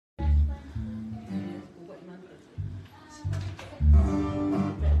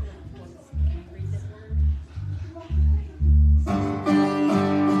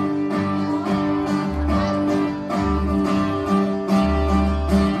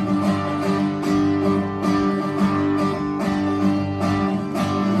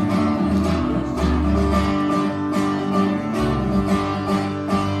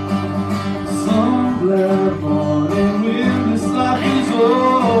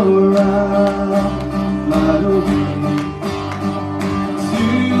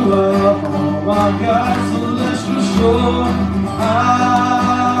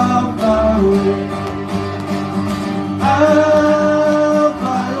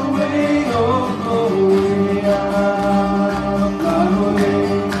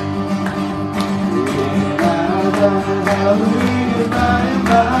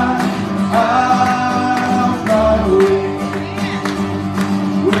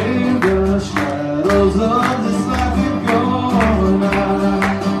troubles of this life are gone. I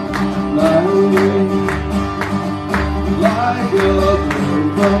fly away like a bird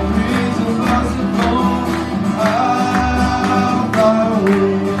from prison bars of home. I'll fly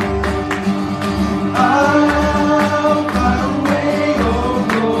away. I'll fly away, oh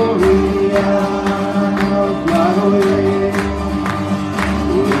glory. I'll fly away.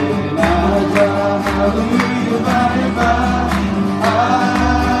 When I die, hallelujah, by and by,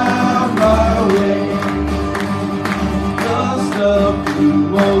 I'll fly away. Dust up through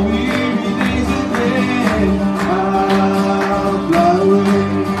more weary days and then I'll fly away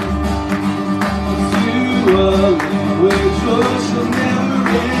to a land where joy shall never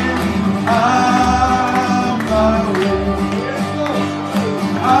end. I'll fly away.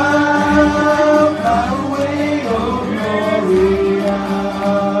 I'll fly away, oh glory.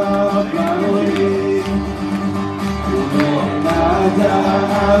 I'll fly away. When I die,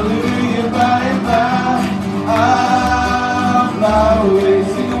 hallelujah, by and by, I'll fly away.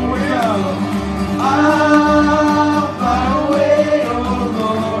 Sing one more time. I'll fly away, oh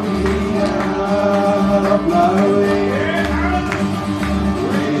glory. I'll fly away.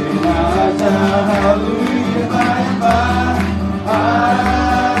 When I die, hallelujah, by and by,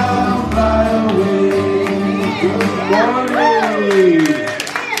 I'll fly away. Good morning.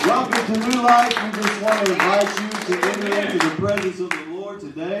 Welcome to New Life. We just want to invite you to enter into the presence of the Lord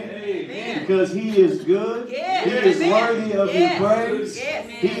today. Amen. Because He is good. Yes. He is worthy of your praise. Yes.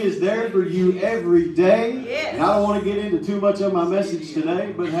 He is there for you every day. Yes. And I don't want to get into too much of my message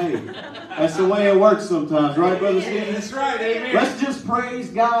today, but hey, that's the way it works sometimes, right, Brother Stephen? That's right, amen. Let's just praise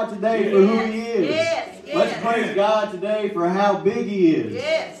God today for who He is. Yes. Yes. Let's praise God today for how big He is.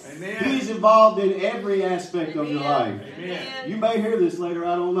 Yes. Amen. He's involved in every aspect of your life. Amen. You may hear this later,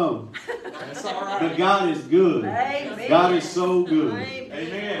 I don't know. That's all right. But God is good. Amen. God is so good.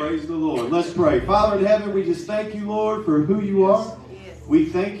 Amen. Praise the Lord. Let's pray. Father in heaven, we just thank you, Lord, for who you are. We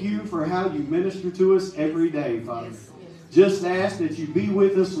thank you for how you minister to us every day, Father. Just ask that you be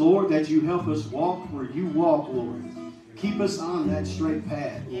with us, Lord, that you help us walk where you walk, Lord. Keep us on that straight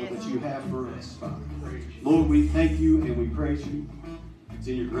path, Lord, that you have for us, Father. Lord, we thank you and we praise you. It's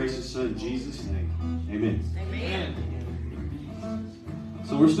in your gracious Son, Jesus' name. Amen. Amen.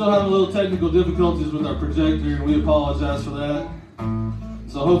 So we're still having a little technical difficulties with our projector, and we apologize for that.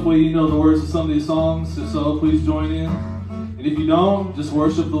 So hopefully you know the words of some of these songs. If so, please join in. And if you don't, just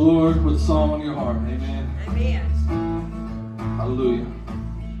worship the Lord with a song on your heart. Amen. Amen. Hallelujah.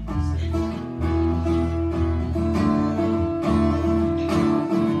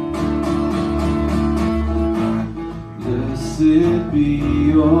 Blessed be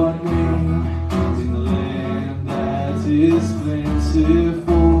your name in the land that is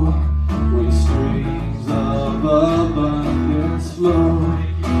plentiful, where streams of abundance flow.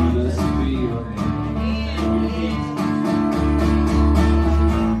 Blessed be your name.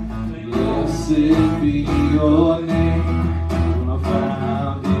 Blessed be your name. When I'm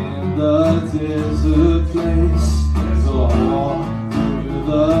found in the desert place, as I walk through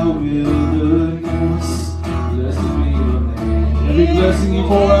the wilderness. Blessed be your name. Every blessing you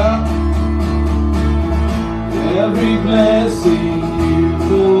pour out, every blessing you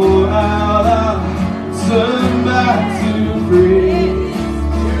pour out, I'll turn back to praise.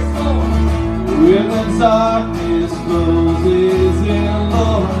 When the darkness closes in,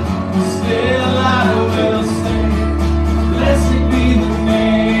 Lord, still I will sing. Blessed be the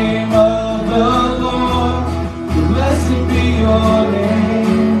name of the Lord. Blessed be your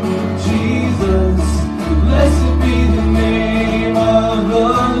name, Jesus. Blessed be the name of the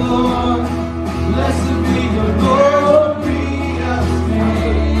Lord. Blessed be your glorious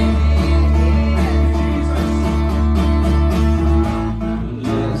name.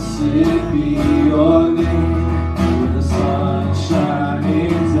 Blessed be your name. When the sun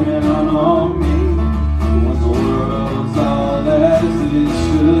shines down on me, when the world's all as it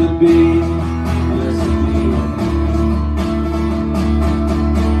should be. Blessed be your name.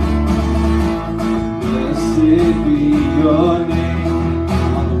 Blessed be your name.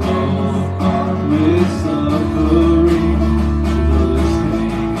 On the road marked with suffering, the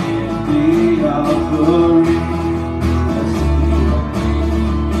listening in the offering. Blessed be your name.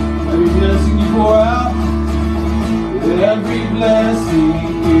 Every blessing you pour out, every blessing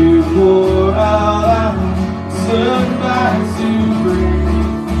you pour out, I turn back to praise.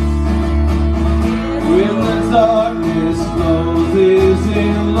 When the darkness closes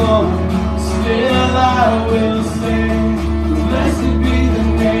in, Lord, still I will sing. Blessed be the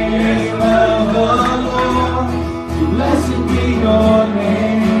name of the Lord. Blessed be your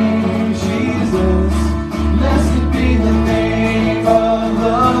name, Jesus. Blessed be the name of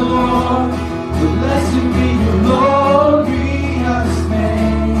the Lord.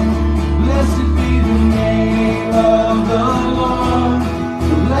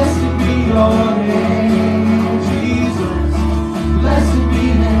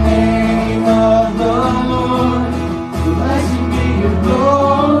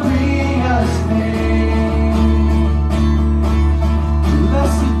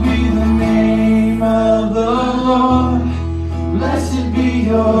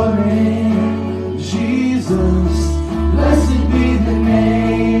 your name, Jesus. Blessed be the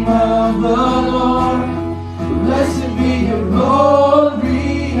name of the Lord. Blessed be your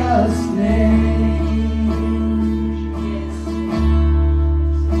glorious name.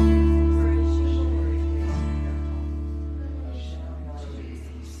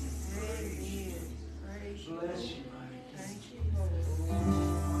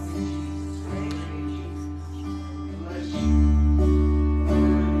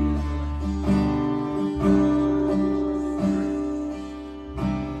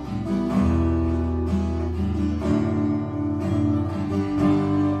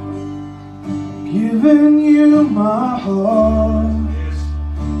 Giving you my heart,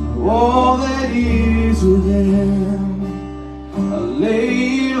 all that is within. I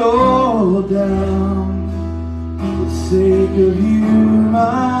lay it all down for the sake of you,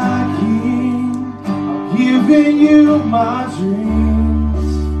 my King. I'm giving you my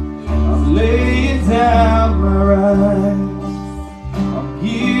dreams, I'm laying down my rights, I'm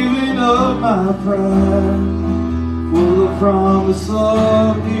giving up my pride for the promise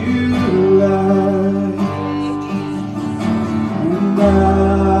of new life. And I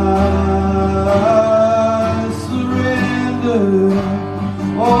surrender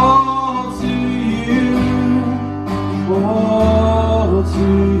all to you, all to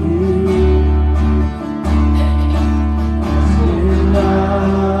you. And I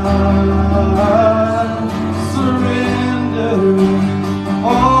surrender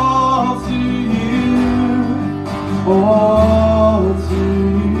all to you, all to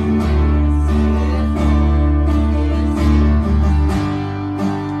you.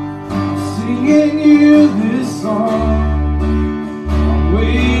 Singing you this song, I'm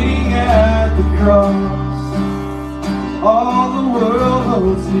waiting at the cross, all the world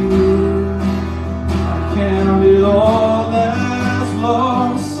holds dear. I count it all as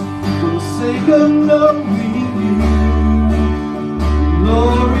lost for the sake of knowing you, the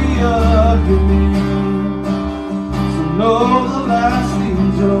glory of your name. So know the lasting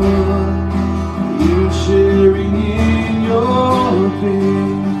joy, even sharing in your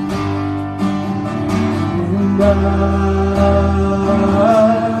pain. And I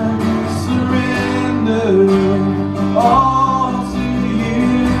surrender all to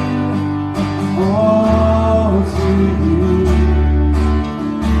you, all to you.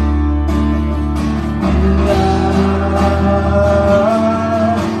 And I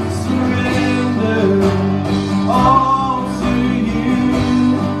surrender all to you,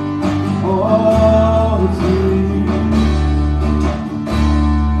 all to you.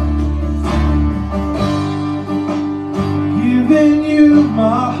 Giving you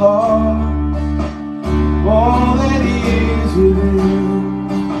my heart, all that is within.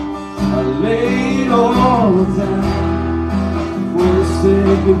 I lay it all down for the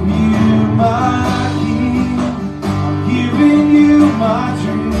sake of you, my King. I'm giving you my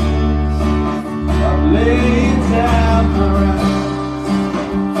dreams, I'm laying down my rights,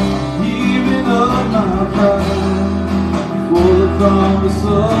 I'm giving up my pride for the promise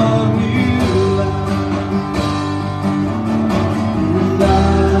of new life. And I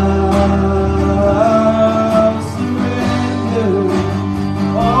surrender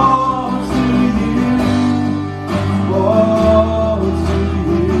all to you, all to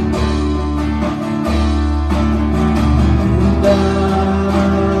you. And I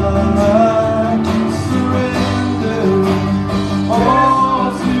surrender all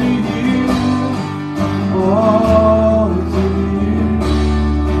to you, all to you.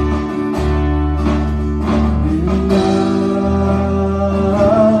 And I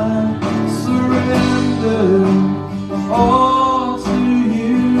surrender all to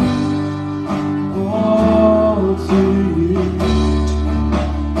you, all to you.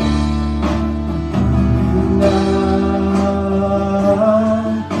 And I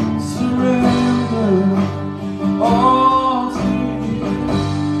surrender all to you,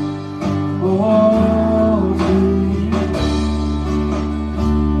 all to you.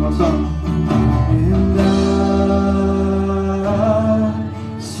 One song. And I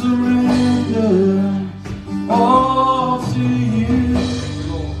surrender all to you,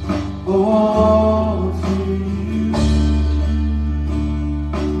 all to you.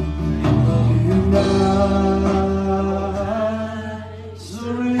 And I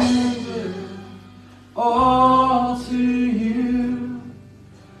surrender all to you,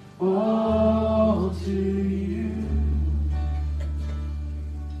 all to you.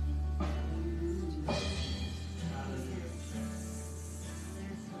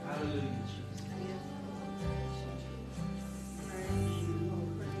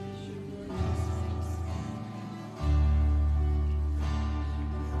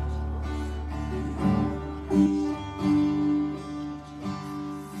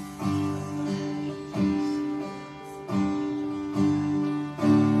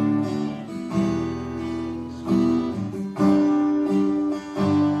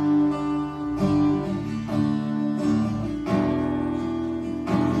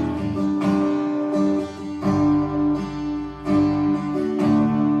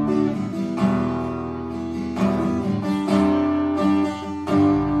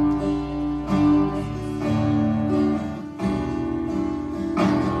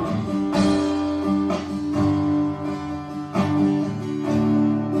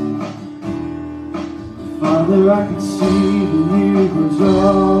 I could see that you were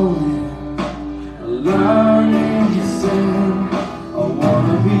drawing a line in the sand. I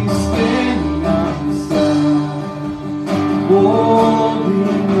wanna be standing on the side,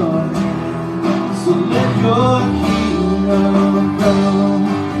 holding your hand. So let your kingdom come,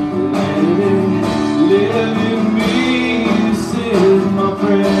 let it live in me. This is my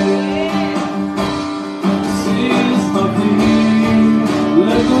prayer, this is my plea.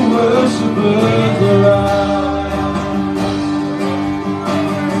 Let the worshipers arise,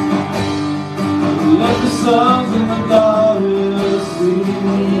 let the sons and the daughters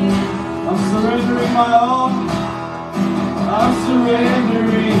sing. I'm surrendering my all, I'm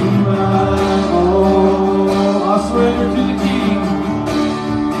surrendering my all. I surrender to the King,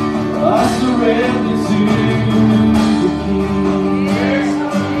 I surrender to the King.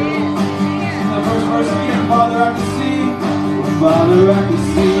 That first verse again. Father, I can see, Father, I can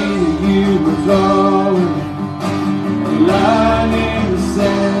see that you were drawing a line in the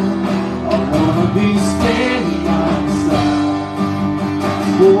sand. I wanna be standing on the side,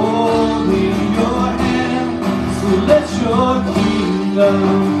 holding your hand. So let your kingdom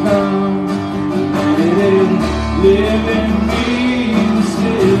come, let it live in me. This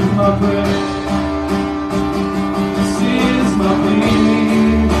is my prayer, this is my plea.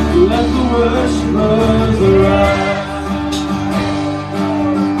 Let the worshipers arise,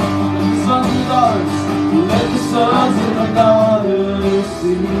 let the sons and daughters, let the sons and the daughters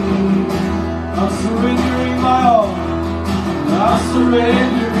sing. I'm surrendering my all, I'm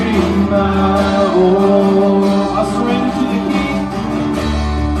surrendering my all. I surrender to the King,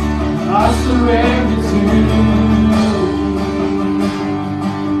 I surrender to you.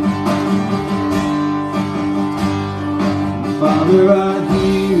 Father, I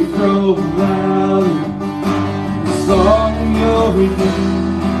hear you crow loud, the song of your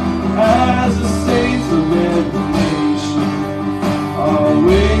redeemed, as the saints of every nation are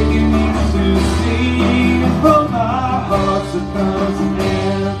awakening to sing. From my heart so comes an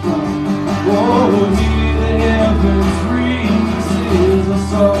anthem, oh, hear the heavens ring. This is a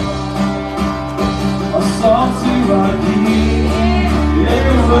song to our King. Let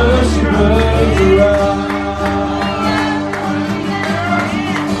the worshipers arise,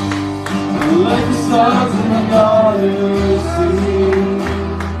 let the sons and the daughters sing.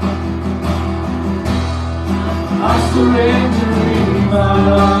 I'm surrendering my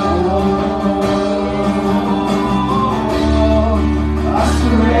all, I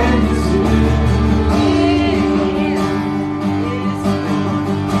surrender to you.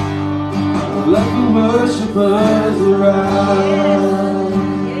 Let the worshipers arise,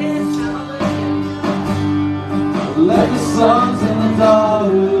 let the sons and the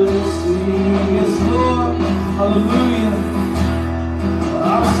daughters sing. Yes, Lord, hallelujah.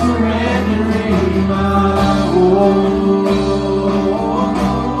 I'm surrendering my all,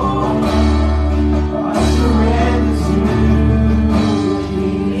 I surrender to the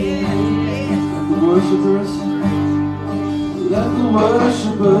King. Let the worshipers, let the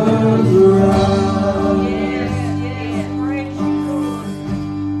worshipers arise,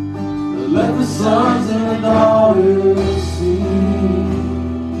 let the sons and the daughters sing.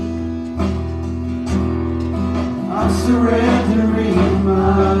 I'm surrendering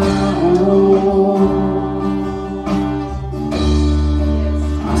my all,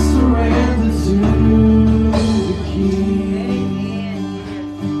 I surrender to the King.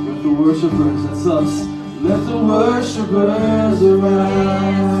 Let the worshipers, that's us, let the worshipers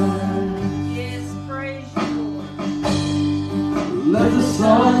arise, let the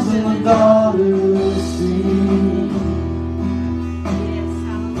sons and the daughters sing.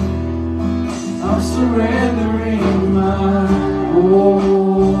 I'm surrendering my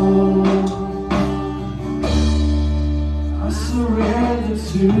all, I surrender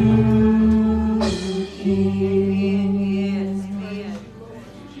to the King.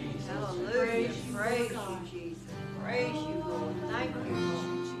 Hallelujah. Praise you, Jesus. Praise you, Lord. Thank you,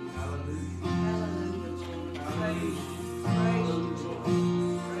 Lord. Hallelujah. Praise you. Praise you, Lord.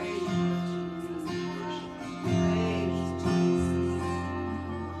 Praise you, Jesus. Praise you, Jesus.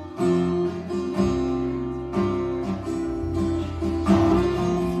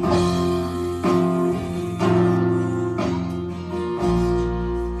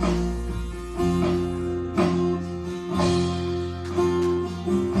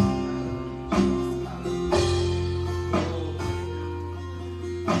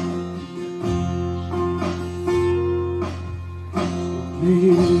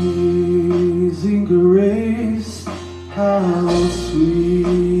 Amazing grace, how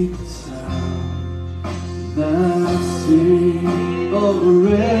sweet the sound that saved a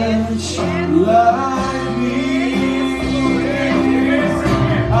wretch like me.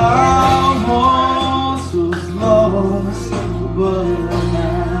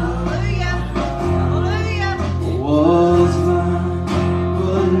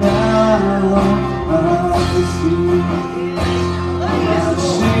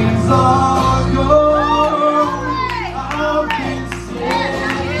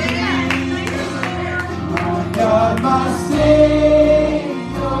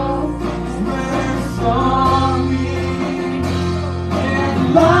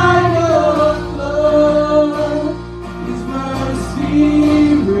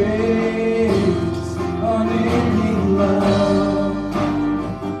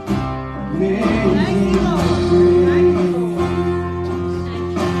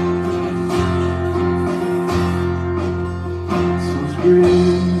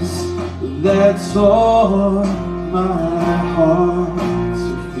 grace that taught my heart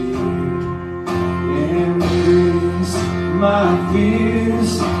to fear, and grace my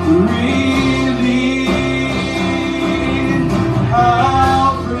fears relieved.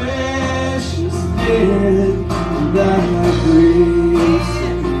 How precious did that grace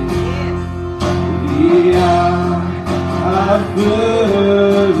the hour I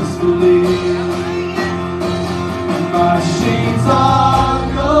first believed. My chains are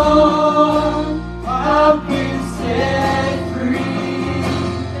gone, I've been set free.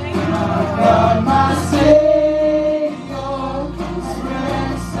 I've got my Savior who's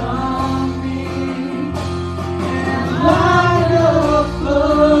ransomed me. And light of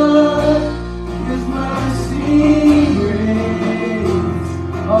flood, His mercy reigns,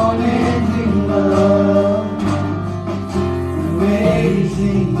 unending love,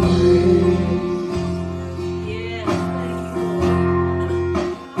 amazing grace.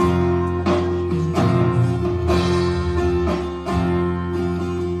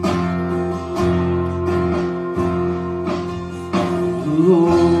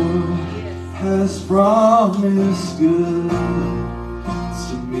 Lord has promised good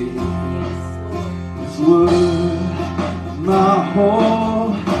to me. His word, my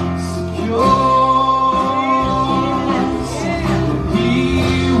hope secures. He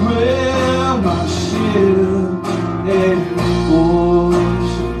will my shield and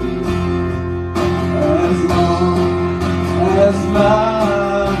fortune be, as long as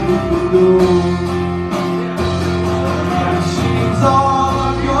life endures.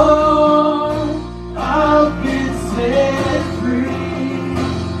 Are gone, I've been set free.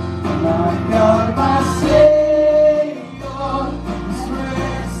 I've got my Savior who's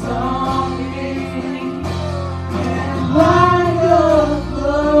ransomed me. And light of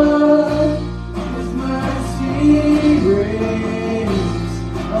blood, His mercy reigns,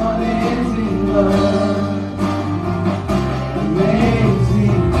 unending love,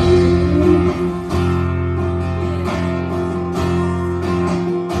 amazing grace.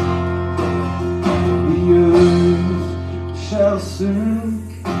 Shall soon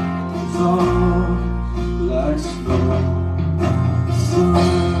dissolve like snow. The sun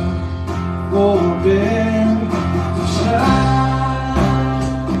forbid to shine,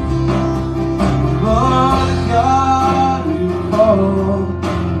 but God who called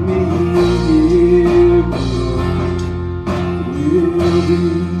me here will be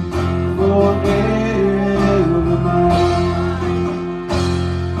forever mine.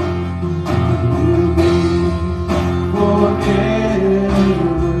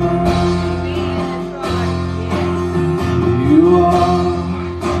 You are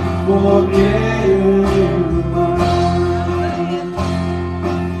forever mine.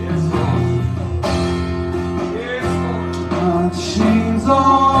 My chains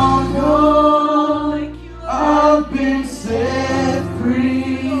are gone, I've been set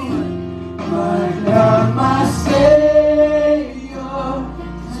free. My God, my Savior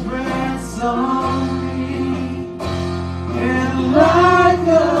has ransomed me. And like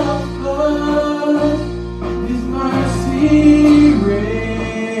a flood, His mercy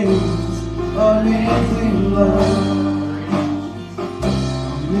reigns, unending love,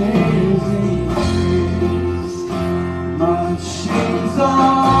 amazing grace. My chains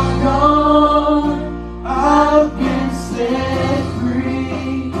are gone, I've been set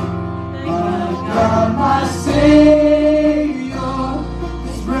free. My God, my Savior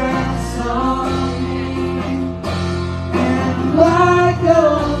has ransomed me. And like a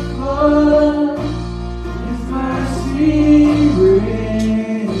flood, His mercy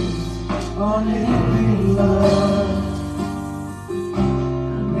reigns, unending love,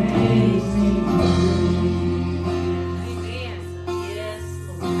 amazing grace. Amen. Yes,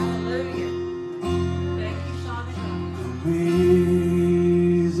 Lord. Hallelujah. Thank you, Father God.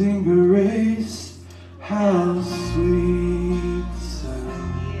 Amazing grace, how sweet the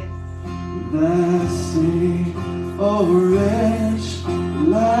sound that saved a wretch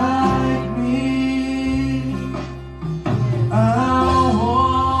like me. I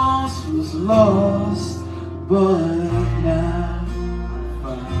once was lost, but now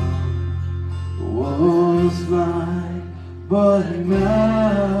found. Was blind, but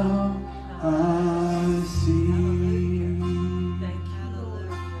now I see. Thank you, Lord.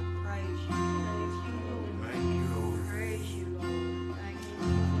 Praise you. Thank you, Lord. Praise you, Lord. Thank you,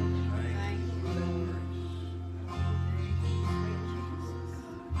 Lord. Thank you, Lord.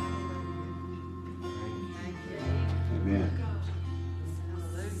 Thank you. Amen. Hallelujah.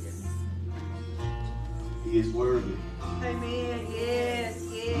 He is worthy. Amen. Yes,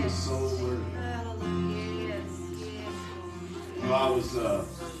 He is yes. so worthy. Hallelujah. Yes, yes. You know, I was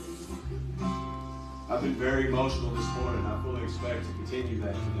I've been very emotional this morning. I fully expect to continue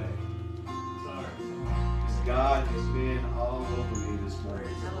that today. Because God has been all over me this morning.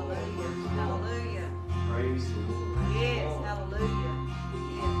 Hallelujah. Hallelujah. Praise the Lord. Yes. Hallelujah.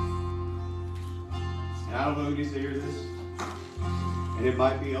 Yes. And I don't know who needs to hear this. And it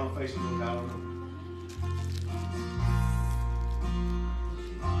might be on Facebook. I don't know.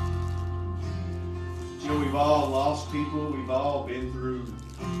 You know, we've all lost people. We've all been through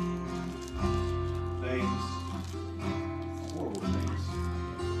things, horrible things.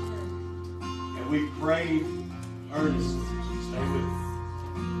 And we prayed earnestly. Stay with me.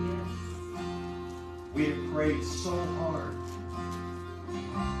 Yes. We have prayed so hard.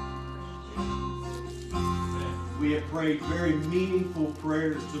 We have prayed very meaningful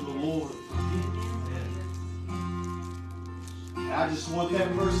prayers to the Lord for people. And I just want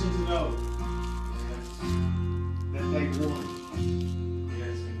that person to know that they won.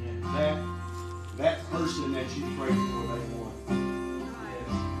 Yes, That person that you prayed for, they won.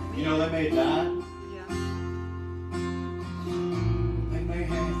 Right. You know, they may have died. Yeah. They may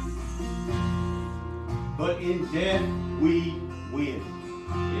have. But in death, we win.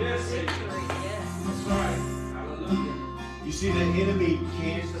 Yes. Victory. Yes. That's right. Hallelujah. You see, the enemy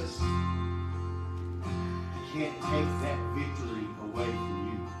can't take that victory away from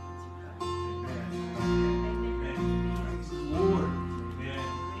you. Praise the Lord.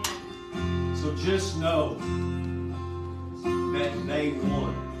 So just know that they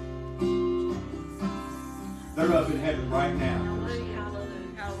won. They're up in heaven right now. Hallelujah.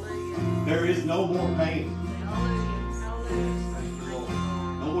 Hallelujah. Hallelujah. There is no more pain, Hallelujah. Hallelujah.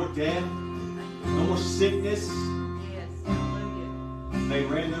 no more death, no more sickness. Yes. Hallelujah. They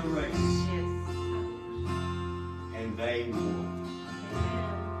ran their race Yes. and they won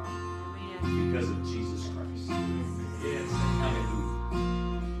Amen. because of Jesus Christ. Yes. Hallelujah.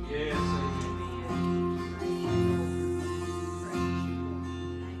 Yes.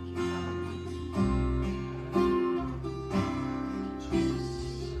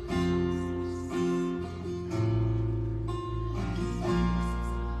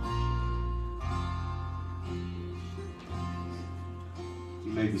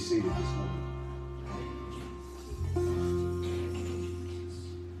 You may be seated this morning.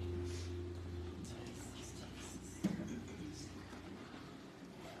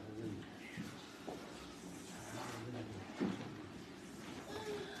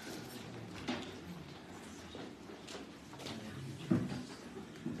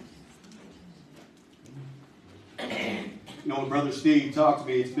 You know, when Brother Steve talked to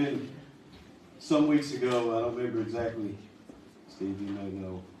me, it's been some weeks ago. I don't remember exactly. Steve, you may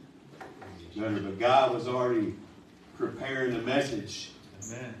know better, but God was already preparing the message.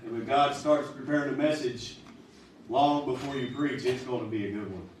 Amen. And when God starts preparing the message long before you preach, it's going to be a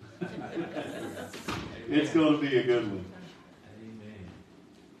good one. It's going to be a good one. Amen.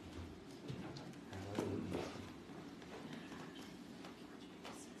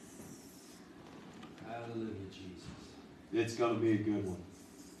 Hallelujah, Jesus. It's going to be a good one.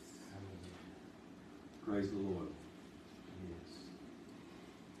 Hallelujah. Praise the Lord. Yes.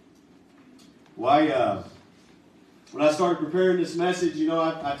 Well, when I started preparing this message, you know,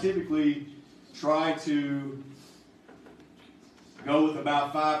 I typically try to go with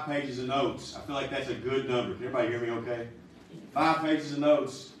about 5 pages of notes. I feel like that's a good number. Can everybody hear me okay? 5 pages of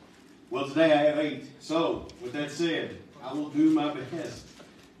notes. Well, today I have 8. So, with that said, I will do my best.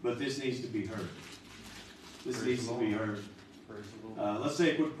 But this needs to be heard. This Praise needs the to be Lord. heard. Praise the Lord. Let's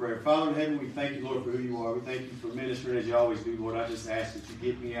say a quick prayer. Father in heaven, we thank you, Lord, for who you are. We thank you for ministering as you always do, Lord. I just ask that you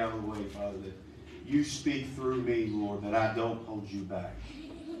get me out of the way, Father, that you speak through me, Lord, that I don't hold you back.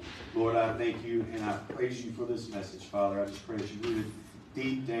 Lord, I thank you and I praise you for this message, Father. I just pray that you root it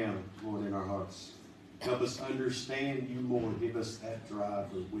deep down, Lord, in our hearts. Help us understand you more. Give us that drive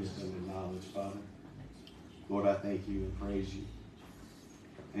for wisdom and knowledge, Father. Lord, I thank you and praise you.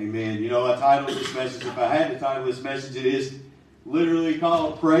 Amen. You know, I titled this message, if I had to title this message, it is literally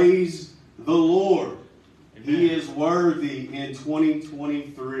called Praise the Lord. Amen. He is worthy in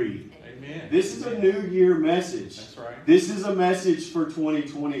 2023. Amen. This is a New Year message. That's right. This is a message for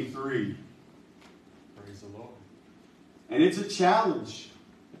 2023. Praise the Lord. And it's a challenge.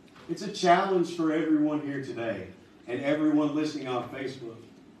 It's a challenge for everyone here today and everyone listening on Facebook.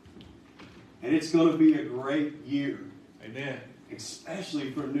 And it's going to be a great year. Amen.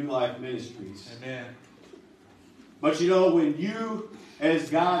 Especially for New Life Ministries. Amen. But you know, when you as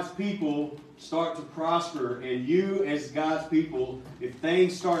God's people start to prosper, and you as God's people, if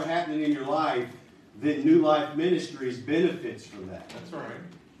things start happening in your life, then New Life Ministries benefits from that. That's right.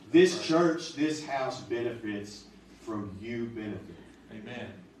 This church, this house benefits from you benefiting. Amen.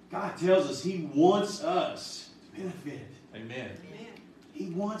 God tells us He wants us to benefit. Amen. He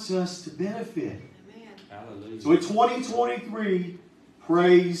wants us to benefit. Hallelujah. So in 2023,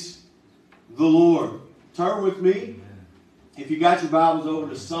 praise the Lord. Turn with me, if you got your Bibles, over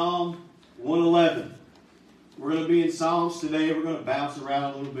to Psalm 111. We're going to be in Psalms today. We're going to bounce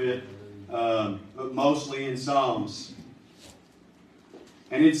around a little bit, but mostly in Psalms.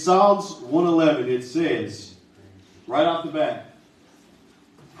 And in Psalms 111, it says, right off the bat,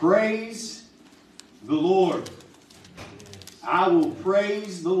 praise the Lord. I will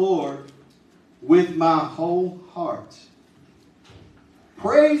praise the Lord with my whole heart.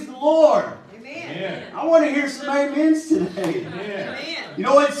 Praise the Lord. Amen. I want to hear some amens today. Amen. You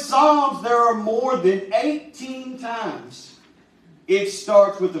know, in Psalms, there are more than 18 times it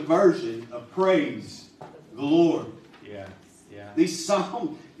starts with a version of praise the Lord. Yeah. Yeah. These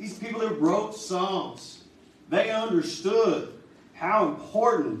people that wrote Psalms, they understood how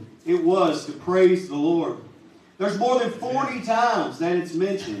important it was to praise the Lord. There's more than 40 times that it's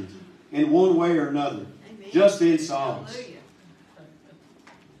mentioned in one way or another, just in Psalms.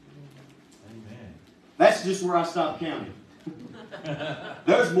 Amen. That's just where I stopped counting.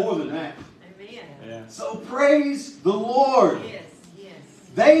 There's more than that. Amen. Yeah. So praise the Lord. Yes, yes.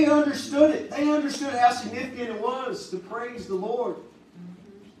 They understood it. They understood how significant it was to praise the Lord.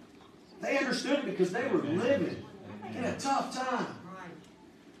 They understood it because they were living in a tough time.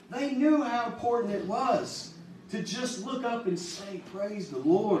 Right. They knew how important it was to just look up and say, praise the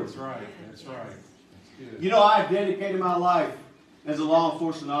Lord. That's right. That's right. That's good. You know, I've dedicated my life as a law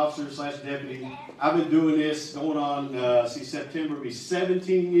enforcement officer / deputy. I've been doing this going on, September will be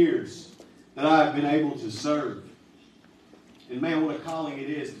 17 years that I've been able to serve. And man, what a calling it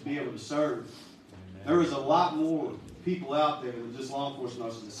is to be able to serve. Amen. There is a lot more people out there than just law enforcement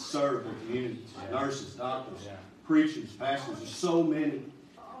officers that serve their communities. Nurses, doctors, preachers, pastors. There's so many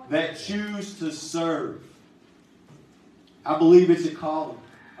that choose to serve. I believe it's a calling.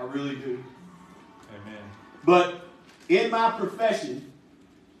 I really do. Amen. But in my profession,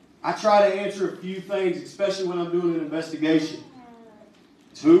 I try to answer a few things, especially when I'm doing an investigation.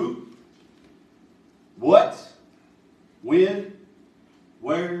 Who, what, when,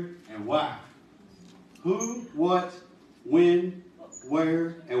 where, and why. Who, what, when,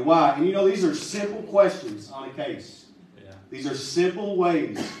 where, and why. And you know, these are simple questions on a case. Yeah. These are simple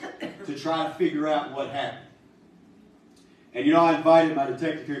ways to try to figure out what happened. And you know, I invited my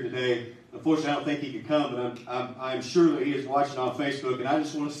detective here today. Unfortunately, I don't think he could come, but I'm sure that he is watching on Facebook. And I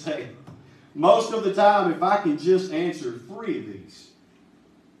just want to say, most of the time, if I can just answer 3 of these,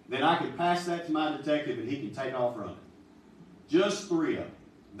 then I can pass that to my detective and he can take off running. Just 3 of them.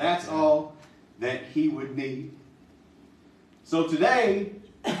 That's all that he would need. So today,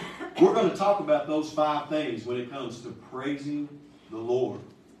 we're going to talk about those 5 things when it comes to praising the Lord.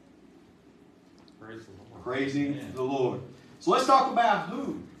 Praise the Lord. Praising Amen. the Lord. So let's talk about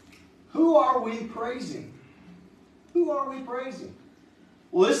who. Who are we praising? Who are we praising?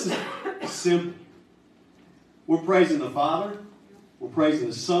 Well, this is simple. We're praising the Father, we're praising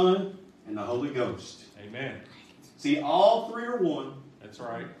the Son, and the Holy Ghost. Amen. See, all 3 are one. That's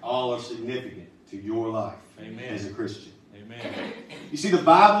right. All are significant to your life Amen. as a Christian. Amen. You see, the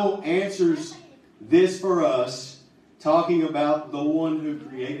Bible answers this for us, talking about the one who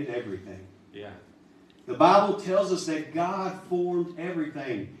created everything. Yeah. The Bible tells us that God formed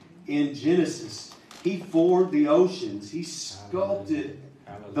everything in Genesis. He formed the oceans. He sculpted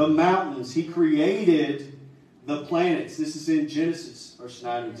the mountains. He created the planets. This is in Genesis, verse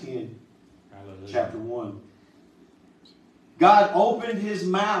 9 and 10, chapter 1. God opened His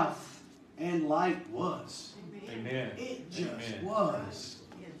mouth and light was. Amen. It just Amen. was.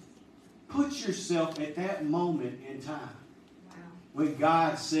 Yes. Put yourself at that moment in time Wow. when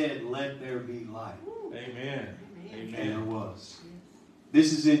God said, let there be light. Amen. And there Amen. was.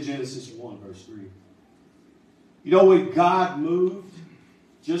 This is in Genesis 1, verse 3. You know, when God moved,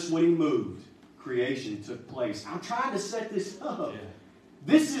 just when He moved, creation took place. I'm trying to set this up. Yeah.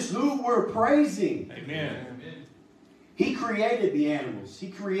 This is who we're praising. Amen. He created the animals.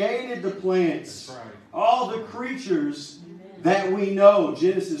 He created the plants. That's right. All the creatures that we know.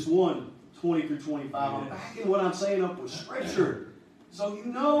 Genesis 1, 20 through 25. I'm backing what I'm saying up with Scripture. So you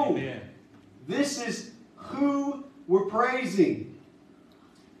know. Amen. This is who we're praising.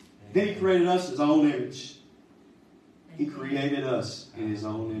 Then He created us His own image. He created us in His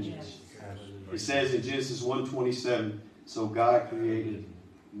own image. It says in Genesis 1:27, so God created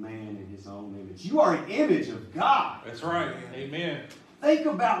man in His own image. You are an image of God. That's right. Amen. Think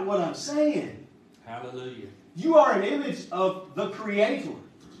about what I'm saying. Hallelujah. You are an image of the Creator,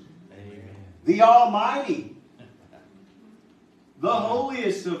 Amen. the Almighty, the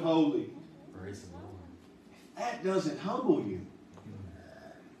holiest of holy. Praise the Lord. That doesn't humble you.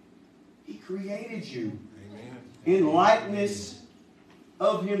 He created you in likeness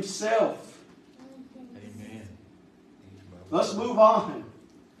of himself. Amen. Let's move on.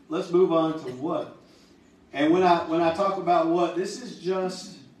 Let's move on to what? And when I talk about what, this is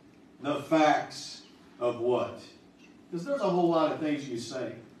just the facts of what. Because there's a whole lot of things you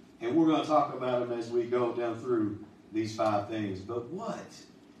say. And we're going to talk about them as we go down through these 5 things. But what?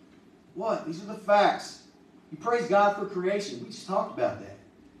 What? These are the facts. You praise God for creation. We just talked about that.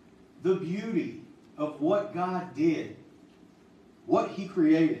 The beauty of what God did. What he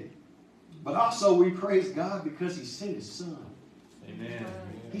created. But also we praise God because he sent his son. Amen.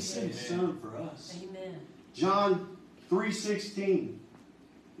 He sent his son for us. Amen. John 3:16.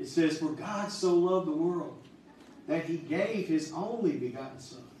 It says, for God so loved the world that he gave his only begotten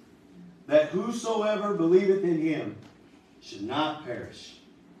son, that whosoever believeth in him should not perish,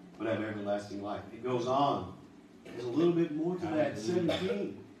 but have everlasting life. It goes on. There's a little bit more to that.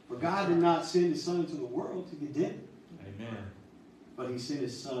 17. For God did not send his son into the world to condemn it. Amen. But he sent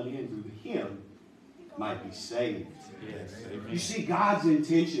his son in through him might be saved. Yes. Amen. You see, God's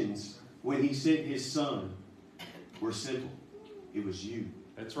intentions when he sent his son were simple. It was you.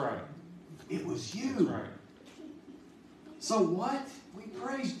 That's right. It was you. That's right. So what? We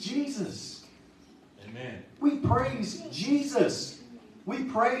praise Jesus. Amen. We praise Jesus. We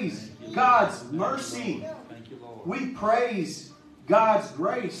praise God's mercy. Thank you, Lord. We praise God's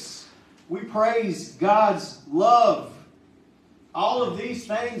grace. We praise God's love. All of these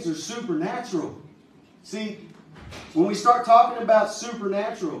things are supernatural. See, when we start talking about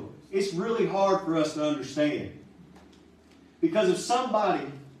supernatural, it's really hard for us to understand. Because if somebody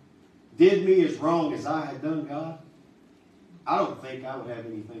did me as wrong as I had done God, I don't think I would have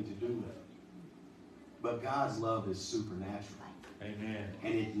anything to do with it. But God's love is supernatural. Amen.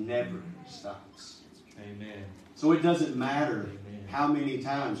 And it never stops. Amen. So it doesn't matter Amen. how many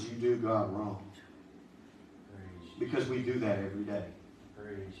times you do God wrong. Praise you. Because we do that every day.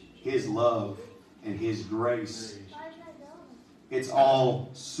 Praise you. His love and his grace, Praise it's all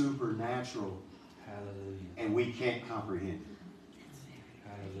supernatural. you. Hallelujah. And we can't comprehend it.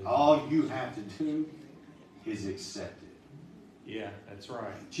 Hallelujah. All you have to do is accept it. Yeah, that's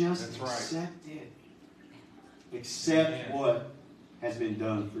right. Just That's right. accept it. Accept Amen. what has been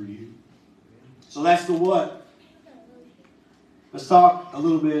done for you. So that's the what. Let's talk a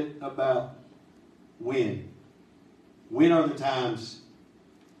little bit about when. When are the times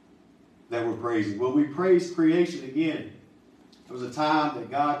that we're praising? Well, we praise creation again. There was a time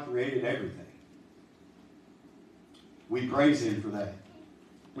that God created everything. We praise him for that.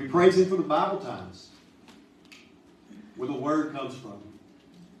 We praise him for the Bible times, where the word comes from,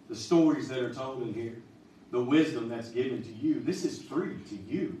 the stories that are told in here, the wisdom that's given to you. This is free to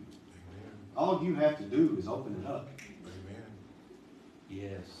you. All you have to do is open it up.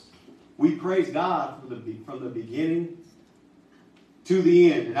 Yes. We praise God from the beginning to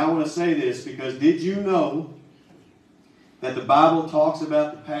the end. And I want to say this because did you know that the Bible talks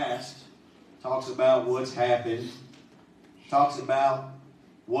about the past, talks about what's happened, talks about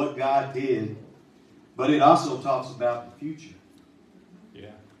what God did, but it also talks about the future.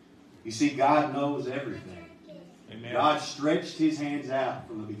 Yeah. You see, God knows everything. Amen. God stretched his hands out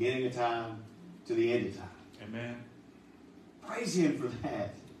from the beginning of time to the end of time. Amen. Praise him for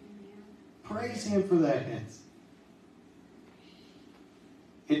that. Praise him for that.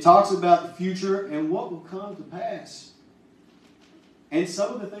 It talks about the future and what will come to pass. And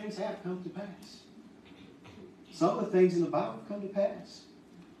some of the things have come to pass. Some of the things in the Bible have come to pass.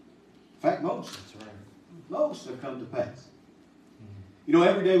 In fact, most. That's right. Most have come to pass. You know,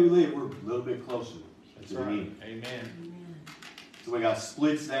 every day we live, we're a little bit closer That's to the right. end. Amen. So we got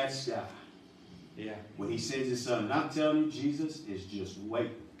splits that sky Yeah. when he sends his son. And I'm telling you, Jesus is just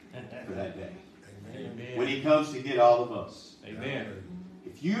waiting for that day. Amen. When he comes to get all of us. Amen.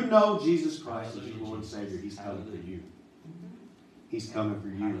 If you know Jesus Christ as your Lord and Savior, he's coming for you. He's coming for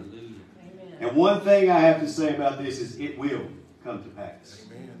you. Hallelujah. Amen. And one thing I have to say about this is it will come to pass.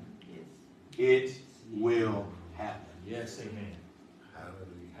 It will happen. Yes, amen.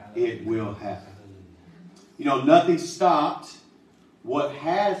 It will happen. You know, nothing stopped what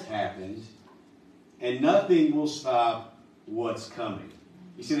has happened, and nothing will stop what's coming.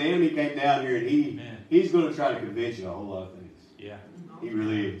 You see, the enemy came down here, and he's going to try to convince you a whole lot of things. Yeah. He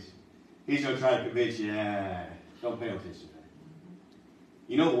really is. He's going to try to convince you, don't pay attention to that.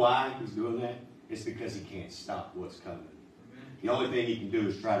 You know why he's doing that? It's because he can't stop what's coming. The only thing he can do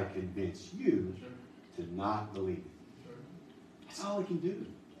is try to convince you to not believe it. That's all he can do.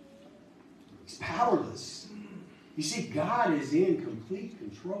 He's powerless. You see, God is in complete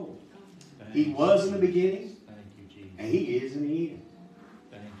control. Thank He you, was in the Jesus. beginning, Thank you, Jesus. and He is in the end.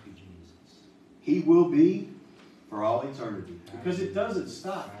 Thank you, Jesus. He will be for all eternity. Because it doesn't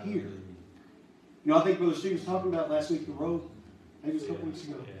stop here. Hallelujah. You know, I think Brother Steve was talking about last week the road. Maybe it was a couple Yeah, weeks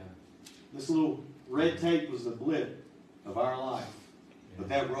ago. Yeah. This little red tape was the blip of our life. But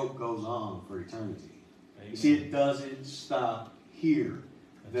Yeah. that rope goes on for eternity. Amen. You see, it doesn't stop here.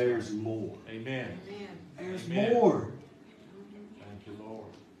 That's There's right. more. Amen. Amen. There's Amen. more. Thank you, Lord.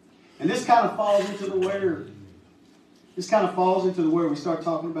 And this kind of falls into the where. This kind of falls into the where we start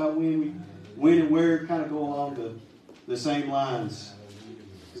talking about when and where kind of go along the same lines.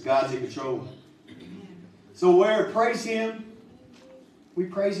 Because God's in control. So where praise Him, we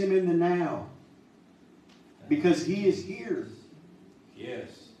praise Him in the now. Because He is here. Yes.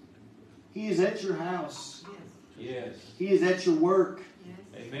 He is at your house. Yes. He is at your work.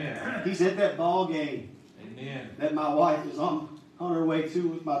 Amen. He's at that ball game Amen. that my wife is on her way to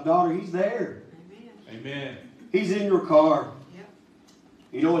with my daughter. He's there. Amen. He's in your car. Yep.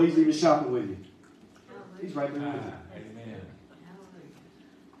 You know what? He's even shopping with you. He's right there with you. Amen.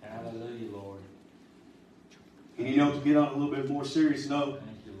 Hallelujah, Lord. And you know, to get on a little bit more serious note,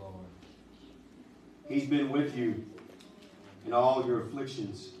 Thank you, Lord. He's been with you in all your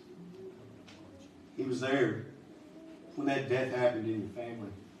afflictions. He was there when that death happened in your family.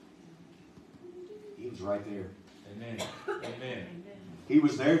 He was right there. Amen. Amen. He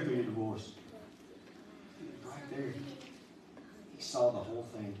was there through your divorce. He was right there. He saw the whole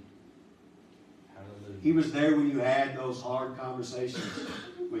thing. Hallelujah. He was there when you had those hard conversations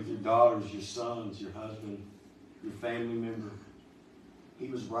with your daughters, your sons, your husband, your family member. He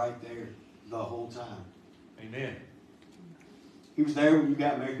was right there the whole time. Amen. He was there when you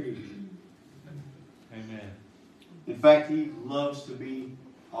got married. Amen. In fact, He loves to be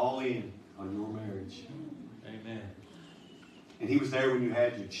all in on your marriage. Amen. And He was there when you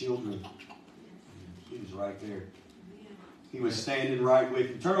had your children. He was right there. He was standing right with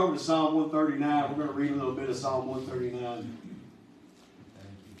you. Turn over to Psalm 139. We're going to read a little bit of Psalm 139. Thank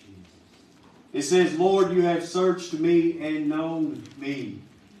you, Jesus. It says, Lord, you have searched me and known me.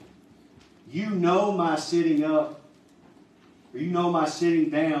 You know my sitting up, or you know my sitting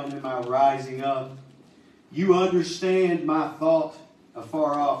down and my rising up. You understand my thought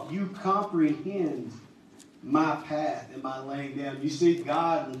afar off. You comprehend my path and my laying down. You see,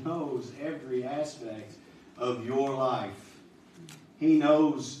 God knows every aspect of your life. He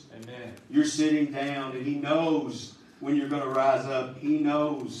knows Amen. you're sitting down, and He knows when you're going to rise up. He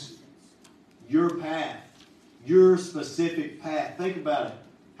knows your path, your specific path. Think about it.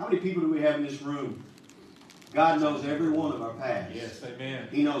 How many people do we have in this room? God knows every one of our paths. Yes, amen.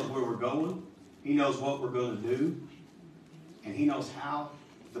 He knows where we're going. He knows what we're going to do. And He knows how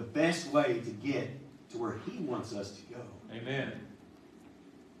the best way to get to where He wants us to go. Amen.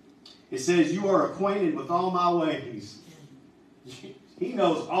 It says, you are acquainted with all my ways. He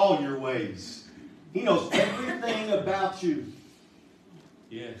knows all your ways. He knows everything about you.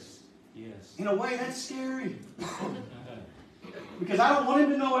 Yes. Yes. In a way, that's scary. Because I don't want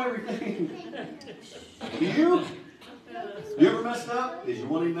Him to know everything. Do you? You ever messed up? Did you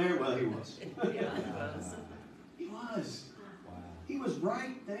want Him there? Well, He was. He was. Wow. He was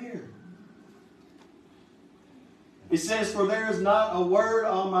right there. It says, for there is not a word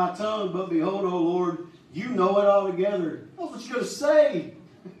on my tongue, but behold, O Lord, you know it altogether. That's what you're going to say.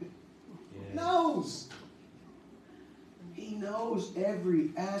 He knows. He knows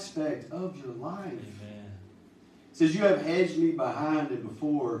every aspect of your life. Amen. It says, you have hedged me behind and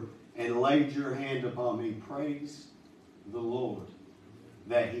before and laid your hand upon me. Praise the Lord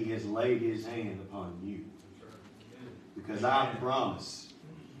that He has laid His hand upon you. Because I promise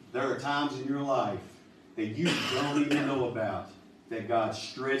there are times in your life that you don't even know about that God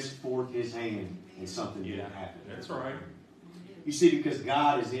stretched forth His hand and something didn't happen. That's right. You see, because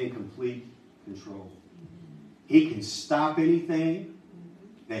God is in complete control. He can stop anything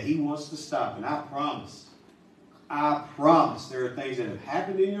that He wants to stop. And I promise there are things that have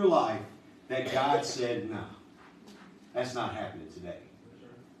happened in your life that God said, no, that's not happening today.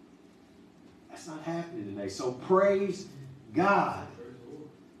 That's not happening today. So praise God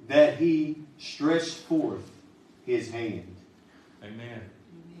that He stretched forth His hand. Amen.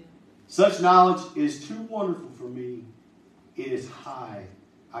 Such knowledge is too wonderful for me. It is high.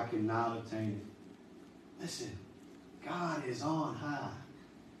 I cannot attain it. Listen, God is on high.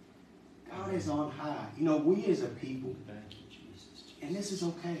 God is on high. You know, we as a people, Thank you, Jesus. and this is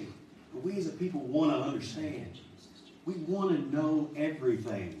okay, but we as a people want to understand. We want to know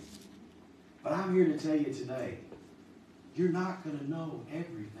everything. But I'm here to tell you today, you're not going to know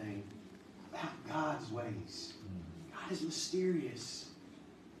everything about God's ways. God is mysterious.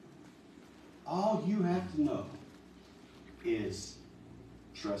 All you have to know is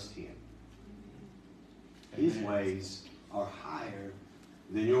trust Him. His Amen. ways are higher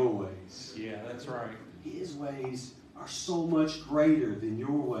than your ways. Yeah, that's right. His ways are so much greater than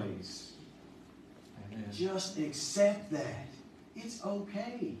your ways. Amen. Just accept that. It's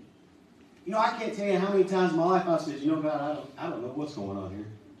okay. You know, I can't tell you how many times in my life I said, you know, God, I don't know what's going on here,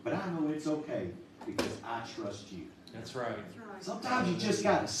 but I know it's okay because I trust you. That's right. That's right. Sometimes you just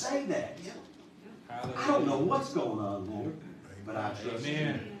got to say that. Hallelujah. I don't know what's going on, Lord, but I trust you.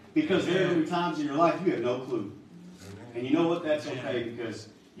 Amen. Because there are Amen. going to be times in your life you have no clue. And you know what? That's okay because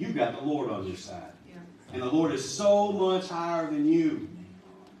you've got the Lord on your side. Yeah. And the Lord is so much higher than you.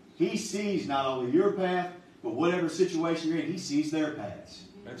 He sees not only your path, but whatever situation you're in, He sees their paths.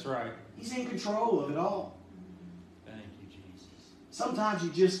 That's right. He's in control of it all. Thank you, Jesus. Sometimes you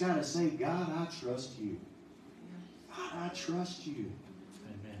just got to say, God, I trust you. God, I trust you.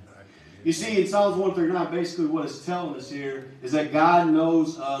 Amen. You see, in Psalms 139, basically what it's telling us here is that God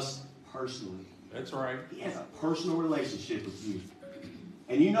knows us personally. That's right. He has a personal relationship with you.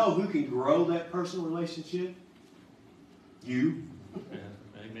 And you know who can grow that personal relationship? You. Yeah.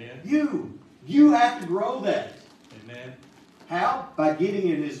 Amen. You. You have to grow that. Amen. How? By getting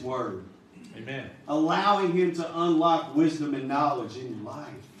in His Word. Amen. Allowing Him to unlock wisdom and knowledge in your life.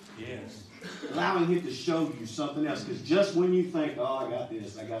 Yes. Allowing Him to show you something else. Because just when you think, oh, I got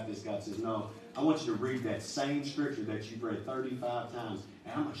this, God says, no, I want you to read that same scripture that you've read 35 times,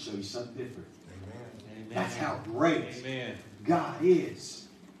 and I'm going to show you something different. Amen. That's how great Amen. God is.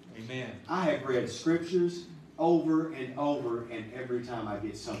 Amen. I have read scriptures over and over, and every time I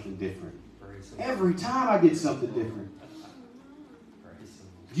get something different. Praise the Lord. Every time I get something different. Praise the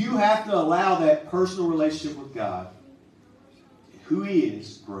Lord. You have to allow that personal relationship with God, who He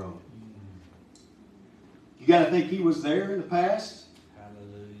is, grow. You got to think He was there in the past,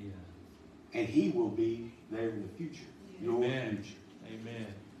 Hallelujah. and He will be there in the future. Your Amen. future. Amen.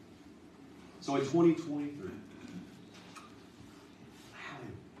 So in 2023,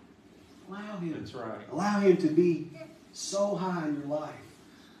 allow Him. That's right. Allow Him to be so high in your life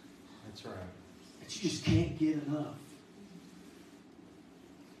That's right. that you just can't get enough.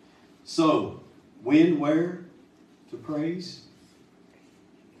 So, when, where to praise?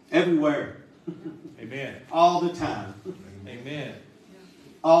 Everywhere. Amen. All the time. Amen.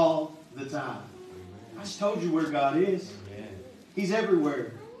 All the time. I just told you where God is. Amen. He's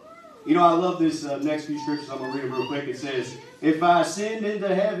everywhere. You know, I love this next few scriptures. I'm going to read them real quick. It says, if I ascend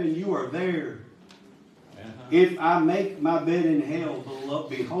into heaven, you are there. Uh-huh. If I make my bed in hell,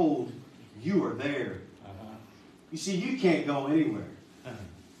 behold, you are there. Uh-huh. You see, you can't go anywhere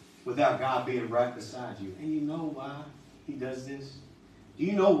without God being right beside you. And you know why He does this? Do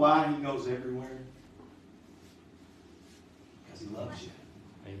you know why He goes everywhere? Because He loves you.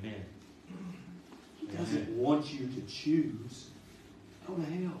 Amen. He doesn't want you to choose go to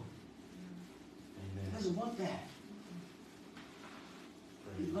hell. He Amen. doesn't want that.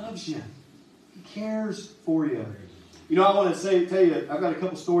 He loves you. He cares for you. You know, I want to tell you, I've got a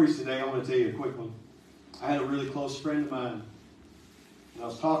couple stories today. I want to tell you a quick one. I had a really close friend of mine, and I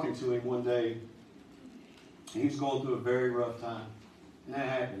was talking to him one day, and he was going through a very rough time. And that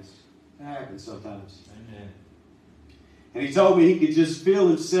happens. That happens sometimes. Amen. And he told me he could just feel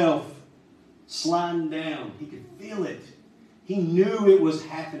himself sliding down. He could feel it. He knew it was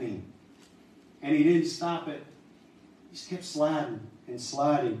happening. And he didn't stop it. He just kept sliding and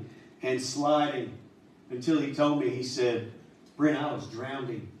sliding and sliding until he told me, he said, Brent, I was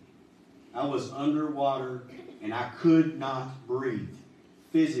drowning. I was underwater and I could not breathe.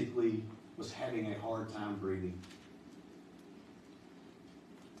 Physically was having a hard time breathing.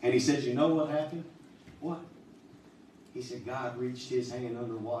 And he said, you know what happened? What? He said, God reached His hand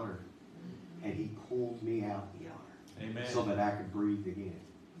underwater and He pulled me out of the water. Amen. So that I could breathe again.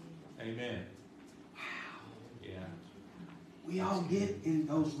 Amen. Wow. Yeah. We all get in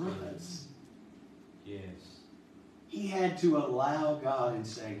those ruts. Yes. He had to allow God and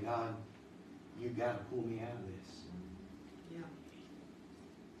say, God, you've got to pull me out of this. Yeah.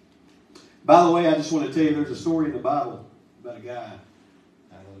 By the way, I just want to tell you there's a story in the Bible about a guy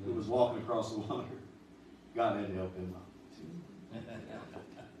who was walking across the water. God had to help him out.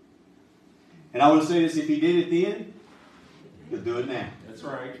 And I want to say this, if He did it then, He'll do it now. That's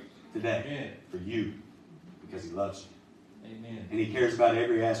right. Today. Amen. For you. Because He loves you. Amen. And He cares about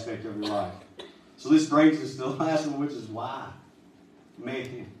every aspect of your life. So this brings us to the last one, which is why.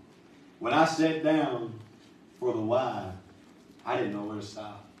 Man, when I sat down for the why, I didn't know where to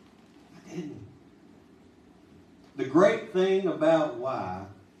stop. I didn't. The great thing about why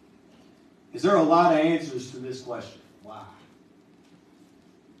is there are a lot of answers to this question. why.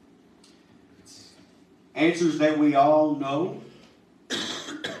 It's answers that we all know,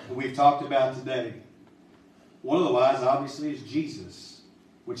 that we've talked about today. One of the whys, obviously, is Jesus,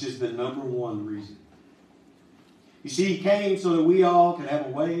 which is the number one reason. You see, He came so that we all could have a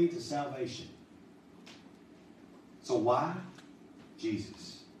way to salvation. So why?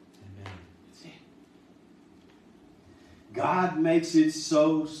 Jesus. Amen. That's it. God makes it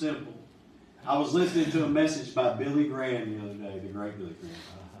so simple. I was listening to a message by Billy Graham the other day, the great Billy Graham.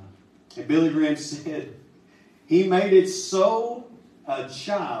 And Billy Graham said, He made it so a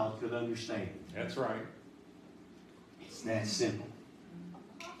child could understand. That's right. It's that simple.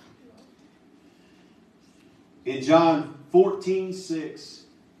 In John 14:6,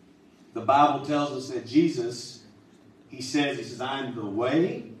 the Bible tells us that Jesus, He says, I am the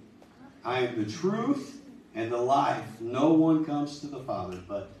way, I am the truth, and the life. No one comes to the Father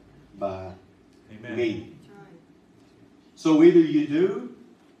but by Amen. me. So either you do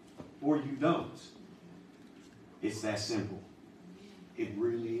or you don't. It's that simple. It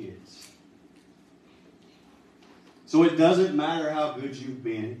really is. So it doesn't matter how good you've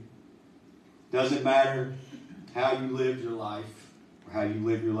been. Doesn't matter how you lived your life or how you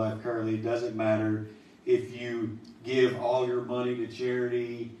live your life currently. It doesn't matter if you give all your money to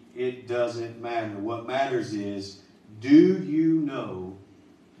charity. It doesn't matter. What matters is, do you know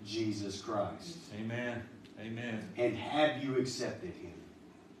Jesus Christ? Amen. Amen. And have you accepted Him?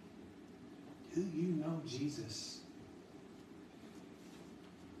 Do you know Jesus?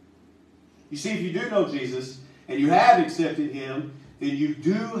 You see, if you do know Jesus and you have accepted Him, then you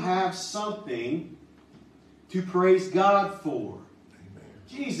do have something to praise God for. Amen.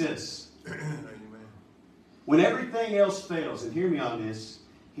 Jesus. Amen. When everything else fails, and hear me on this,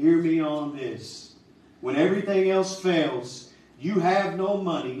 hear me on this. When everything else fails, you have no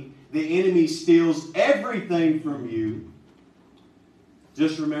money, the enemy steals everything from you.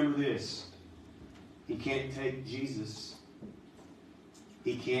 Just remember this. He can't take Jesus.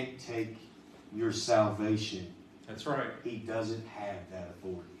 He can't take your salvation. That's right. He doesn't have that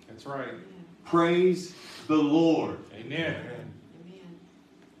authority. That's right. Praise the Lord. Amen.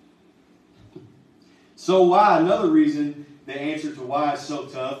 So why? Another reason the answer to why it's so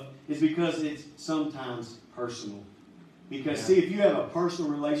tough is because it's sometimes personal. Because see, if you have a personal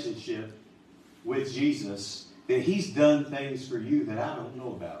relationship with Jesus, then He's done things for you that I don't know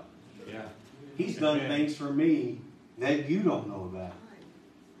about. Yeah. He's done things for me that you don't know about.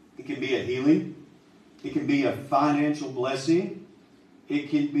 It can be a healing. It can be a financial blessing. It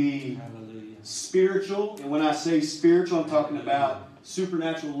can be Hallelujah. spiritual. And when I say spiritual, I'm talking about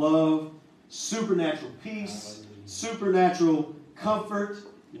supernatural love, supernatural peace, supernatural comfort,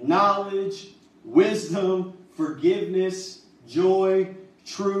 knowledge, wisdom, forgiveness, joy,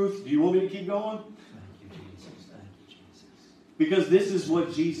 truth. Do you want me to keep going? Thank you, Jesus. Thank you, Jesus. Because this is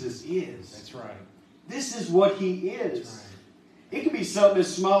what Jesus is. That's right. This is what He is. That's right. It could be something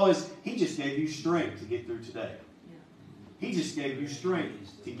as small as He just gave you strength to get through today. He just gave you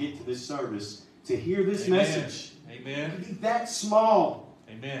strength to get to this service, to hear this message. It Amen. could be that small.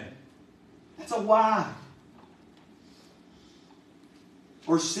 Amen. That's a why.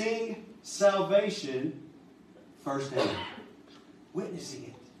 Or seeing salvation firsthand. Witnessing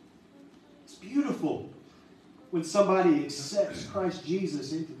it. It's beautiful when somebody accepts Christ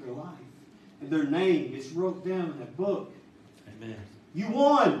Jesus into their life and their name gets wrote down in a book. Amen. You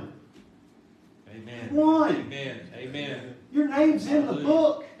won. Amen. You won. Amen. Amen. Your name's in the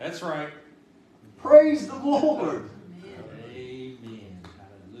book. That's right. Praise the Lord. Amen.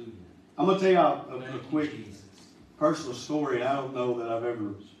 Hallelujah. I'm going to tell you a Thank you, quick Jesus. personal story. I don't know that I've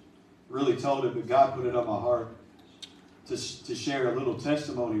ever really told it, but God put it on my heart to share a little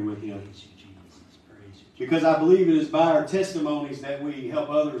testimony with you. Praise you, Jesus. Praise you. Because I believe it is by our testimonies that we help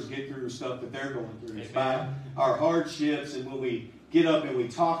others get through stuff that they're going through. It's by our hardships, and when we get up and we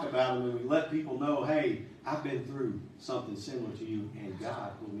talk about them and we let people know, hey, I've been through something similar to you, and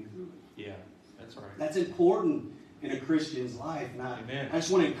God pulled me through it. Yeah, that's right. That's important in a Christian's life. And Amen. I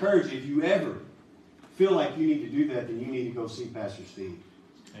just want to encourage you, if you ever feel like you need to do that, then you need to go see Pastor Steve.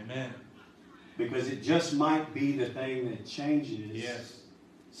 Amen. Because it just might be the thing that changes Yes.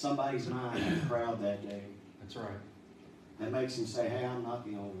 somebody's mind in the crowd that day. That's right. That makes him say, hey, I'm not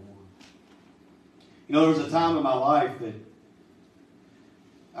the only one. You know, there was a time in my life that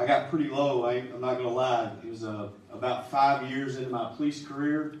I got pretty low. I'm not going to lie. It was about 5 years into my police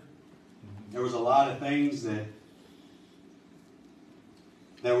career. There was a lot of things that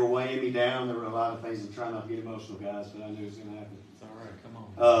were weighing me down. There were a lot of things. I'm trying not to get emotional, guys, but I knew it was going to happen. It's all right. Come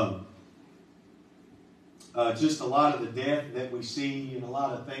on. Just a lot of the death that we see and a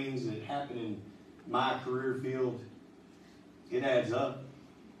lot of things that happen in my career field it adds up.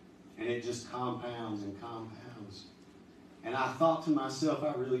 And it just compounds and compounds. And I thought to myself,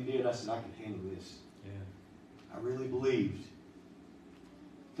 I really did. I said, I can handle this. Yeah. I really believed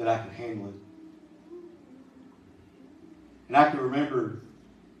that I could handle it. And I can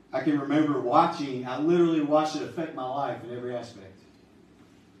remember watching, I literally watched it affect my life in every aspect.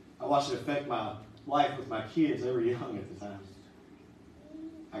 I watched it affect my life with my kids. They were young at the time.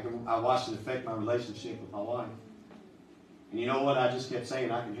 I watched it affect my relationship with my wife. And you know what? I just kept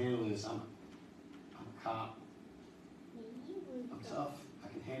saying, I can handle this. I'm a cop. I'm tough. I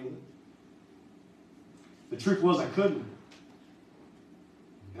can handle it. The truth was I couldn't.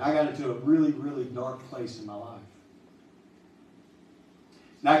 And I got into a really, really dark place in my life.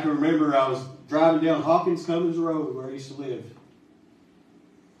 And I can remember I was driving down Hawkins Cummins Road where I used to live.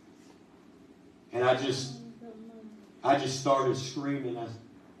 And I just started screaming.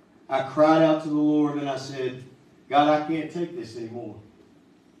 I cried out to the Lord and I said, God, I can't take this anymore.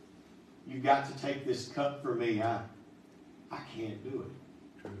 You've got to take this cup from me. I can't do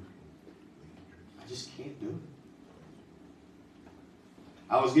it. I just can't do it.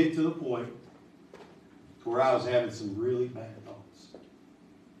 I was getting to the point where I was having some really bad thoughts.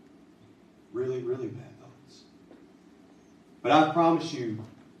 Really, really bad thoughts. But I promise you,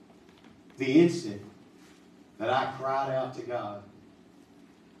 the instant that I cried out to God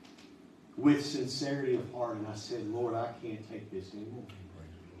with sincerity of heart and I said, Lord, I can't take this anymore.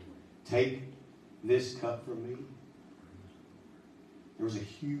 Take this cup from me. There was a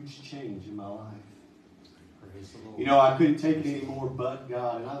huge change in my life. Praise the Lord. You know, I couldn't take it anymore but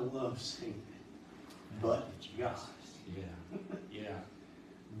God, and I love saying that. But God. Yeah. Yeah.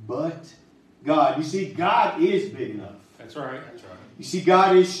 But God. You see, God is big enough. That's right. That's right. You see,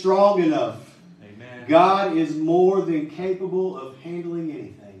 God is strong enough. Amen. God is more than capable of handling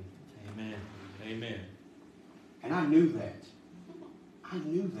anything. Amen. Amen. And I knew that. I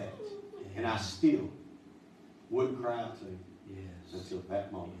knew that. And I still wouldn't cry out to Him until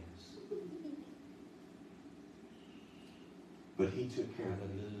that moment. Yes. But He took care of it.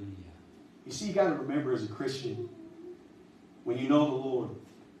 Hallelujah. You see, you got to remember as a Christian, when you know the Lord,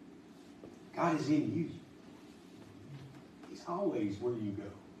 God is in you. He's always where you go.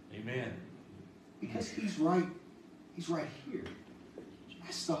 Amen. Because He's right here.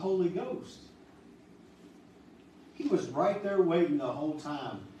 That's the Holy Ghost. He was right there waiting the whole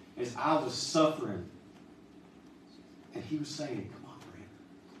time as I was suffering. And He was saying, come on, Brandon.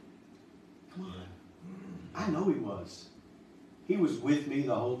 Come on. I know He was. He was with me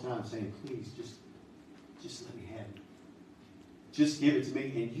the whole time saying, please, just let me have it. Just give it to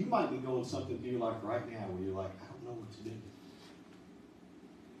me. And you might be going something through your life right now where you're like, I don't know what to do.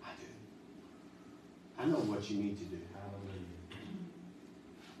 I do. I know what you need to do. Hallelujah.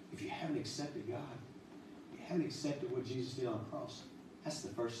 If you haven't accepted God, you haven't accepted what Jesus did on the cross, that's the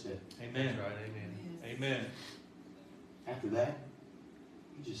first step. Amen. Right. Amen. Amen. After that,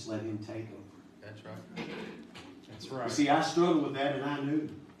 you just let Him take over. That's right. That's right. You see, I struggled with that and I knew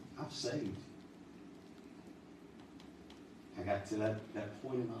I'm saved. I got to that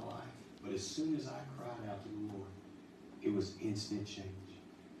point in my life. But as soon as I cried out to the Lord, it was instant change.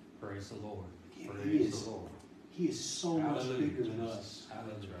 Praise the Lord. Praise the Lord. He is so much bigger than us.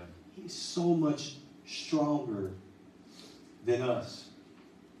 That's right. He is so much stronger than us.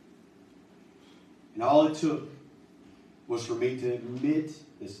 And all it took was for me to admit,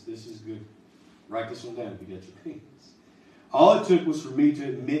 this is good. Write this one down if you get your pens. All it took was for me to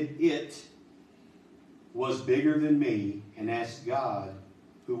admit it was bigger than me and ask God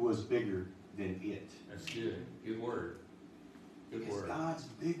who was bigger than it. That's good. Good word. Good Because word. God's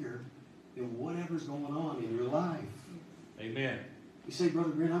bigger than whatever's going on in your life. Amen. You say, Brother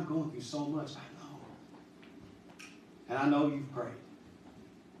Grant, I'm going through so much. I know. And I know you've prayed.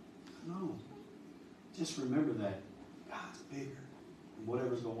 I know. Just remember that God's bigger than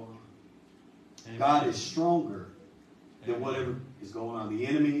whatever's going on. Amen. God is stronger than whatever is going on. The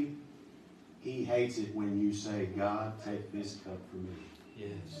enemy, he hates it when you say, God, take this cup from me.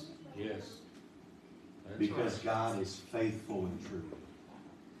 Yes. Yes. That's Because right. God is faithful and true.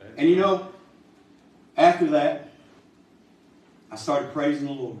 That's And you right. know, after that, I started praising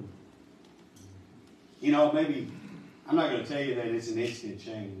the Lord. You know, maybe, I'm not going to tell you that it's an instant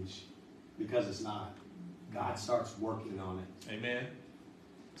change, because it's not. God starts working on it. Amen.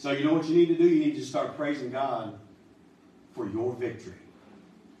 So you know what you need to do? You need to start praising God for your victory.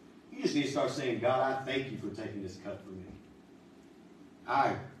 You just need to start saying, God, I thank you for taking this cup from me.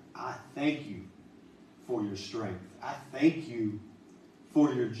 I thank you for your strength. I thank you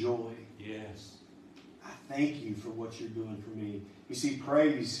for your joy. Yes. I thank you for what you're doing for me. You see,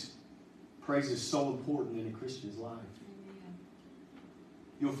 praise is so important in a Christian's life.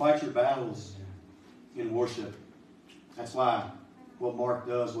 You'll fight your battles in worship. That's why what Mark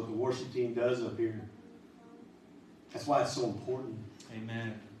does, what the worship team does up here, that's why it's so important.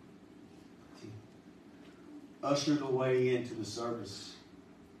 Amen. Usher the way into the service.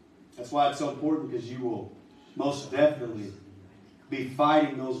 That's why it's so important, because you will most definitely be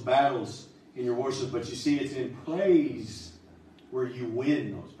fighting those battles in your worship. But you see, it's in praise where you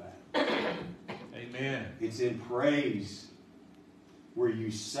win those battles. Amen. It's in praise where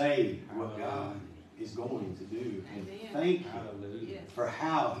you say what God is going to do. And thank you Hallelujah. for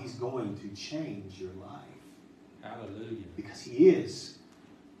how He's going to change your life. Hallelujah. Because He is.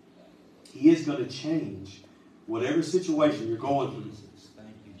 He is going to change whatever situation you're going through. Jesus.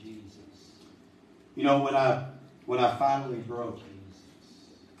 Thank you, Jesus. You know, when I finally broke Jesus.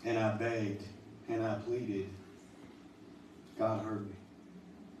 and I begged and I pleaded, God heard me.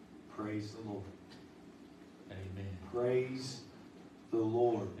 Praise the Lord. Amen. Praise the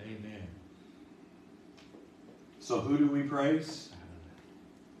Lord. Amen. So who do we praise?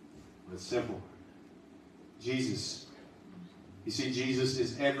 It's simple. Jesus. You see, Jesus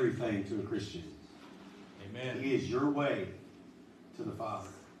is everything to a Christian. Amen. He is your way to the Father.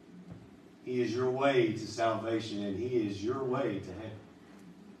 He is your way to salvation, and He is your way to heaven.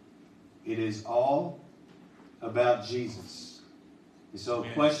 It is all about Jesus. And so the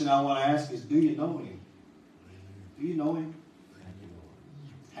question I want to ask is, do you know Him? Do you know Him? Thank you,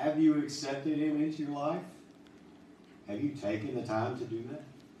 Lord. Have you accepted Him into your life? Have you taken the time to do that?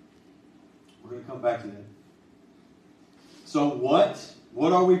 We're going to come back to that. So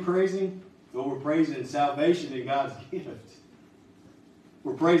what are we praising? Well, we're praising salvation in God's gift.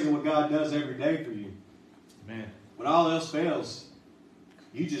 We're praising what God does every day for you. Amen. When all else fails,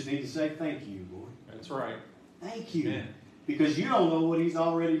 you just need to say thank you, Lord. That's right. Thank you. Amen. Because you don't know what He's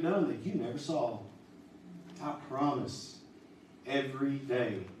already done that you never saw. I promise, every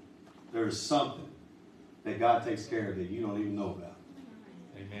day there's something that God takes care of that you don't even know about.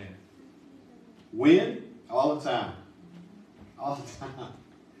 Amen. When? All the time. All the time.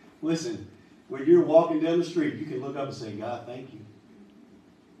 Listen, when you're walking down the street, you can look up and say, God, thank you.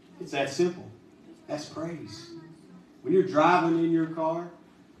 It's that simple. That's praise. When you're driving in your car,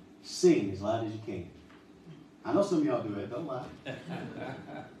 sing as loud as you can. I know some of y'all do it. Don't lie.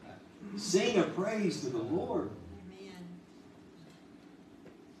 Sing a praise to the Lord.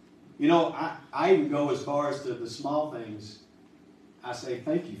 You know, I even go as far as to the small things. I say,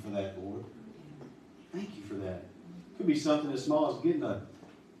 thank you for that, Lord. Thank you for that. Could be something as small as getting a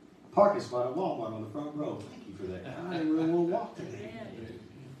parking spot at Walmart on the front row. Thank you for that. I didn't really want to walk today.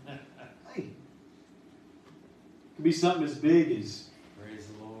 Hey. Could be something as big as Praise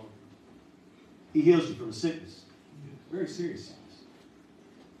the Lord. He heals you from a sickness. Very serious sickness.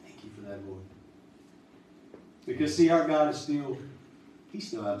 Thank you for that, Lord. Because see, our God is still, He's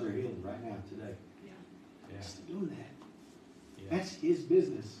still out there healing right now, today. Yeah. He's still doing that. Yeah. That's His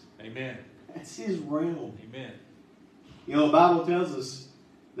business. Amen. That's His realm. Amen. You know, the Bible tells us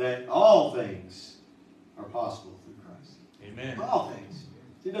that all things are possible through Christ. Amen. All things.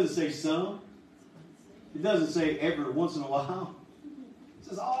 It doesn't say some. It doesn't say every once in a while. It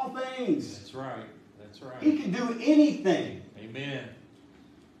says all things. That's right. That's right. He can do anything. Amen.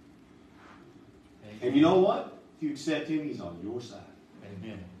 And you know what? If you accept Him, He's on your side.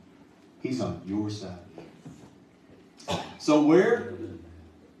 Amen. He's on your side. So where?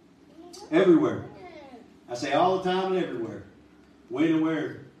 Everywhere. I say all the time and everywhere. When and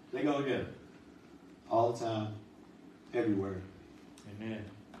where? They go together. All the time, everywhere. Amen.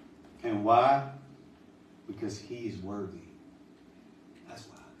 And why? Because He is worthy. That's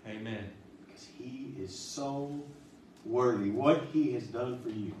why. Amen. Because He is so worthy. What He has done for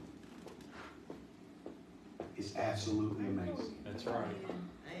you is absolutely amazing. That's right.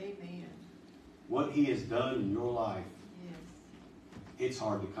 Amen. What He has done in your life, Yes. it's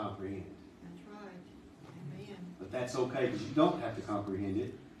hard to comprehend. That's right. Amen. But that's okay, because you don't have to comprehend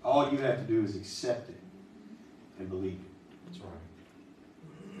it. All you have to do is accept it and believe it That's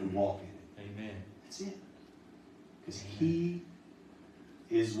right. and walk in it. Amen. That's it. Because He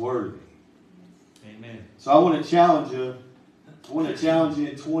is worthy. Amen. So I want to challenge you. I want to challenge you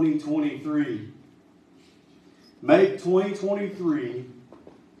in 2023. Make 2023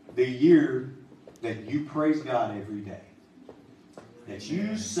 the year that you praise God every day. That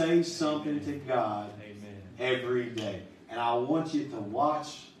you say something to God Amen. every day. And I want you to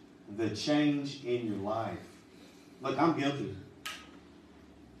watch the change in your life. Look, I'm guilty.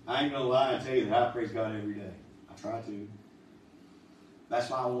 I ain't going to lie and tell you that I praise God every day. I try to. That's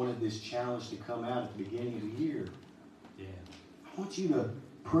why I wanted this challenge to come out at the beginning of the year. Yeah. I want you to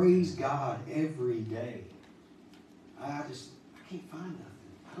praise God every day. I can't find nothing.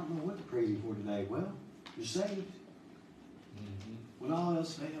 I don't know what to praise Him for today. Well, you're saved. When all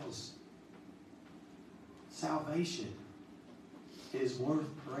else fails, salvation is worth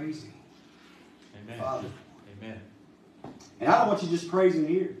praising. Amen. Father. Amen. And I don't want you just praising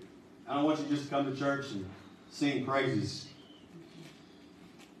here. I don't want you just to come to church and sing praises.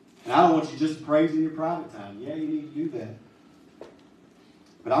 And I don't want you just to praise in your private time. Yeah, you need to do that.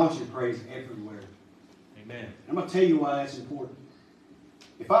 But I want you to praise everywhere. Amen. I'm going to tell you why that's important.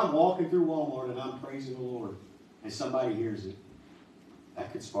 If I'm walking through Walmart and I'm praising the Lord and somebody hears it,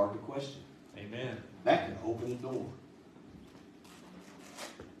 that could spark a question. Amen. That could open a door.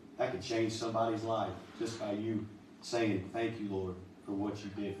 That could change somebody's life just by you saying, thank you, Lord, for what you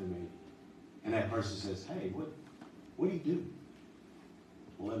did for me. And that person says, hey, what do you do?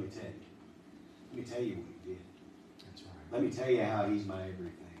 Well, let me tell you. Let me tell you what He did. That's right. Let me tell you how He's my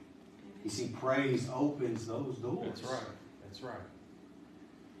everything. You see, praise opens those doors. That's right. That's right.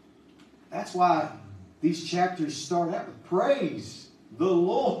 That's why these chapters start out with praise the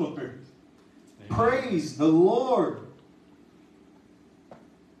Lord. Amen. Praise the Lord.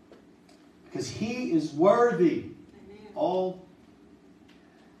 Because He is worthy all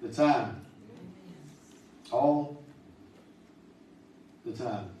the time. All the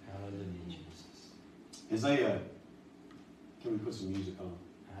time. Hallelujah, Jesus. Isaiah, can we put some music on?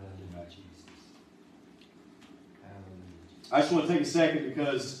 Hallelujah, Jesus. Hallelujah, Jesus. I just want to take a second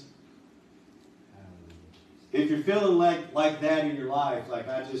because Hallelujah, Jesus. if you're feeling like that in your life, like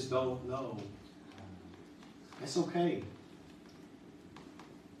I just don't know, that's okay.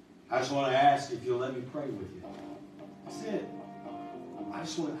 I just want to ask if you'll let me pray with you. That's it. I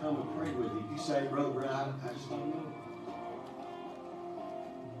just want to come and pray with you. If you say, Brother Brent, I just don't know.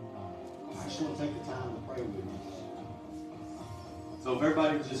 I just want to take the time to pray with you. So if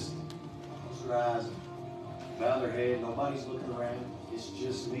everybody just close their eyes and bow their head, nobody's looking around. It's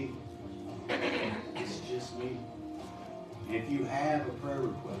just me. It's just me. And if you have a prayer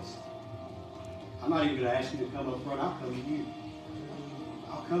request, I'm not even going to ask you to come up front. I'll come to you.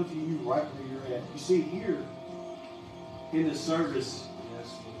 I'll come to you right where you're at. You see, here in the service,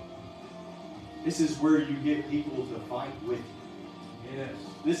 Yes, this is where you get people to fight with you. yes.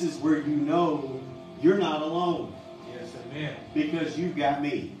 This is where you know you're not alone Yes, amen. because you've got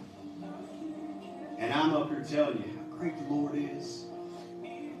me. And I'm up here telling you how great the Lord is.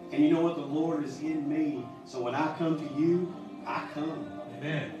 And you know what? The Lord is in me. So when I come to you, I come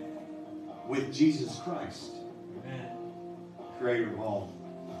Amen. with Jesus Christ, Amen. Creator of all.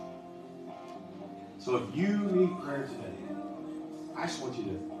 So if you need prayer today, I just want you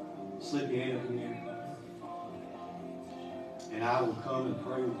to slip your hand up in the air. And I will come and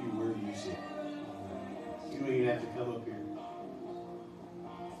pray with you where you sit. You don't even have to come up here.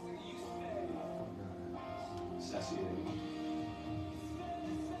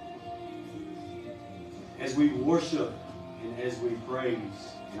 As we worship and as we praise,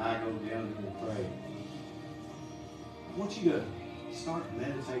 and I go down and pray, I want you to start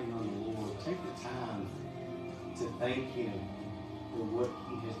meditating on the Lord. Take the time to thank Him for what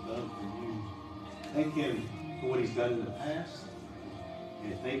He has done for you. Thank Him for what He's done in the past,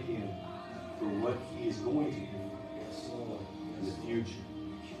 and thank Him for what He is going to do in the future.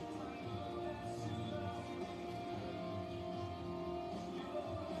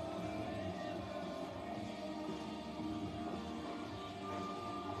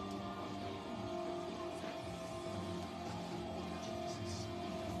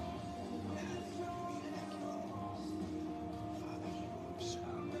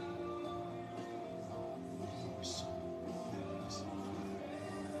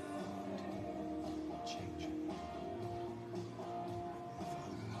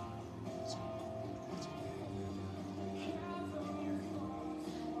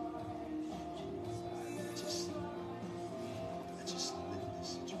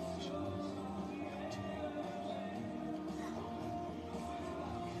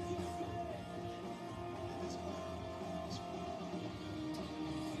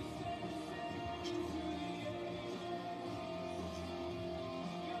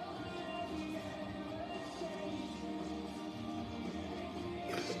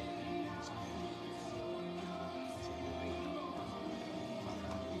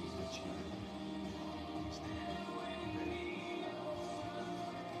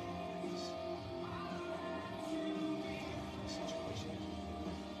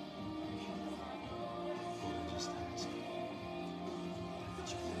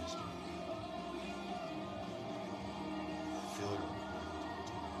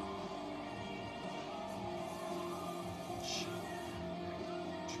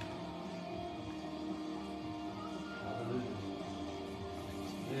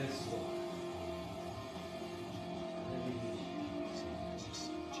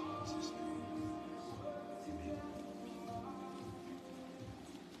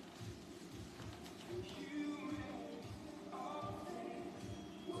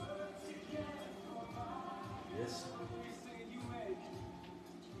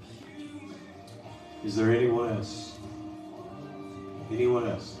 Is there anyone else? Anyone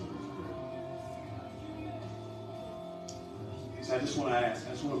else? I just want to ask, I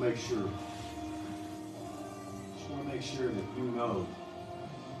just want to make sure. I just want to make sure that you know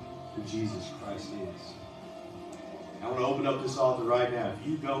who Jesus Christ is. I want to open up this altar right now. If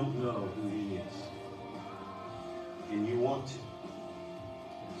you don't know who He is, and you want to,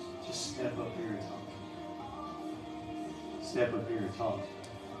 just step up here and talk. Step up here and talk to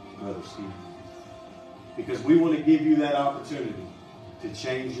Brother Steve. Because we want to give you that opportunity to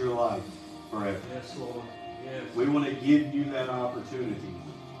change your life forever. Yes, Lord. Yes. We want to give you that opportunity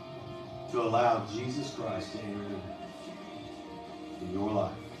to allow Jesus Christ to enter in your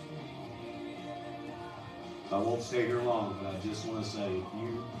life. So I won't stay here long, but I just want to say, if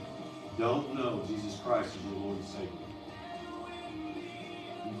you don't know Jesus Christ as your Lord and Savior,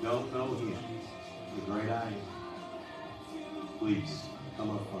 you don't know Him, the great I am, please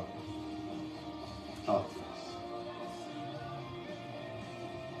come up front. Talk to us.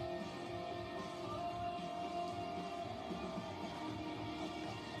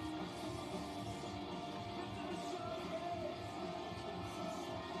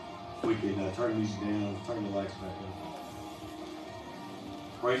 We can turn the music down, turn the lights back up.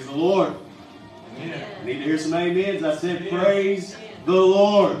 Praise the Lord. Amen. I need to hear some amens. I said, praise the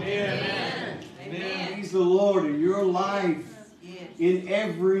Lord. Amen. Amen. Praise the Lord in your life, Yes. in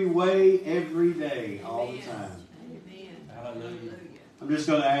every way, every day, all the time. Amen. Hallelujah. I'm just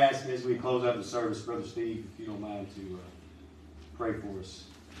going to ask as we close out the service, Brother Steve, if you don't mind to pray for us.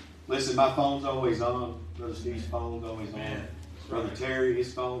 Listen, my phone's always on. Brother Steve's phone's always on. Amen. Brother Terry,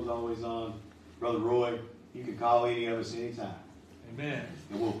 his phone's always on. Brother Roy, you can call any of us anytime. Amen.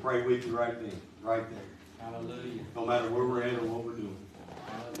 And we'll pray with you right then, right there. Hallelujah. No matter where we're at or what we're doing.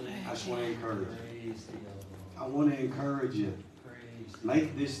 Hallelujah. I just want to encourage you. Praise the Lord. I want to encourage you. Praise the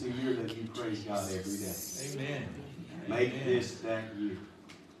Make this the year that you praise God every day. Amen. Make Amen. this that year.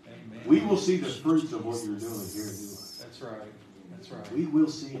 Amen. We will see the fruits of what you're doing here in New Life. That's right. That's right. We will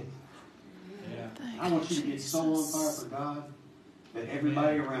see it. Yeah. I want you to get so on fire for God that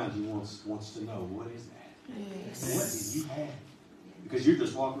everybody around you wants to know, what is that? What did you have? Because you're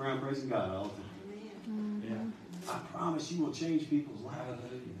just walking around praising God all the time. Yeah. I promise you will change people's lives.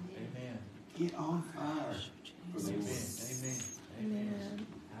 Hallelujah. Amen. Get on fire for the Amen. Lord. Amen. Amen.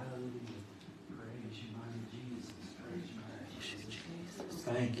 Hallelujah. Praise you, mighty Jesus. Praise you, mighty Jesus.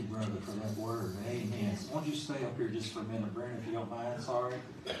 Thank you, brother, for that word. Amen. Why don't you stay up here just for a minute, Brandon, if you don't mind? Sorry.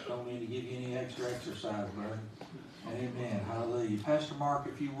 Don't mean to give you any extra exercise, brother. Amen. Hallelujah. Pastor Mark,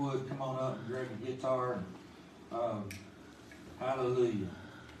 if you would, come on up and grab a guitar. Hallelujah.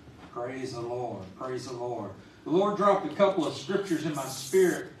 Praise the Lord. Praise the Lord. The Lord dropped a couple of scriptures in my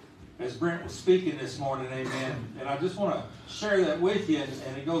spirit as Brent was speaking this morning. Amen. And I just want to share that with you.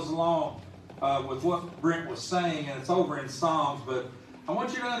 And it goes along with what Brent was saying. And it's over in Psalms. But I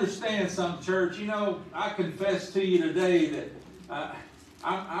want you to understand something, church. You know, I confess to you today that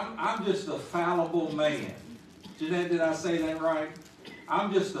I'm just a fallible man. Jeanette, did I say that right?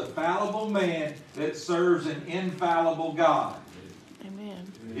 I'm just a fallible man that serves an infallible God. Amen.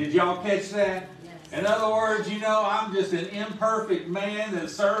 Did y'all catch that? In other words, you know, I'm just an imperfect man that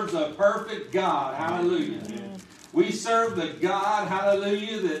serves a perfect God. Hallelujah. We serve the God,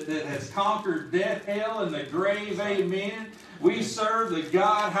 hallelujah, that has conquered death, hell, and the grave. Amen. We serve the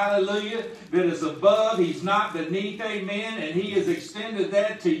God, hallelujah, that is above. He's not beneath. Amen. And He has extended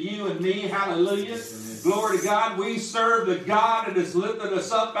that to you and me. Hallelujah. Glory to God. We serve the God that has lifted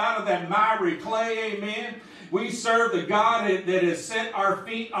us up out of that miry clay. Amen. We serve the God that has set our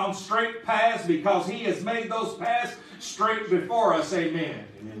feet on straight paths because He has made those paths straight before us. Amen.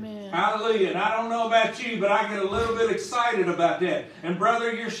 Amen. Hallelujah. And I don't know about you, but I get a little bit excited about that. And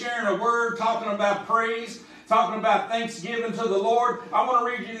brother, you're sharing a word, talking about praise, talking about thanksgiving to the Lord. I want to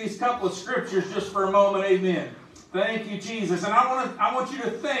read you these couple of scriptures just for a moment. Amen. Thank you, Jesus. And I want you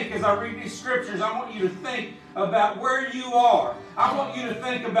to think, as I read these scriptures, I want you to think about where you are. I want you to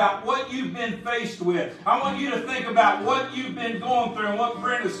think about what you've been faced with. I want you to think about what you've been going through and what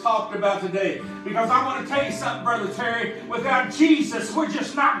Brent has talked about today. Because I want to tell you something, Brother Terry. Without Jesus, we're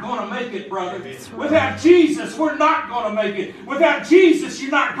just not going to make it, brother. Without Jesus, we're not going to make it. Without Jesus,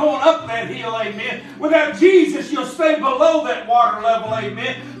 you're not going up that hill, amen. Without Jesus, you'll stay below that water level,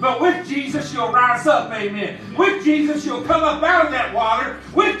 amen. But with Jesus, you'll rise up, amen. With Jesus, you'll come up out of that water.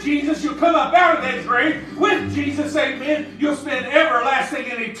 With Jesus, you'll come up out of that grave. With Jesus, amen, you'll spend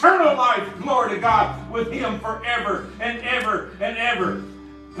everlasting and eternal life, glory to God, with Him forever and ever and ever.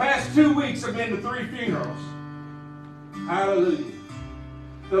 Past 2 weeks I've been to 3 funerals. Hallelujah.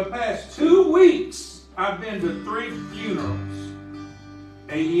 The past 2 weeks I've been to 3 funerals.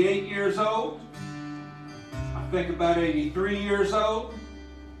 88 years old, think about 83 years old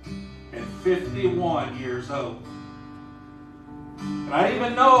and 51 years old. And I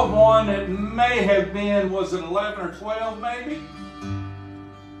even know of one that may have been, was it 11 or 12 maybe?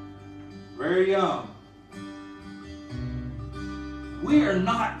 Very young. We are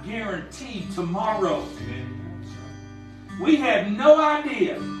not guaranteed tomorrow. We have no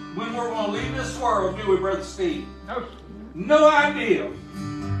idea when we're going to leave this world, do we, Brother Steve? No idea.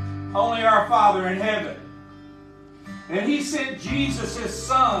 Only our Father in heaven. And He sent Jesus, His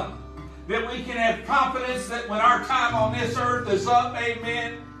Son, that we can have confidence that when our time on this earth is up,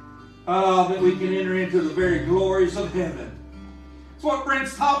 amen, that we can enter into the very glories of heaven. That's what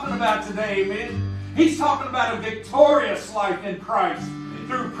Brent's talking about today, amen. He's talking about a victorious life in Christ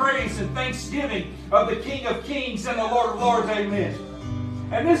through praise and thanksgiving of the King of Kings and the Lord of Lords, amen.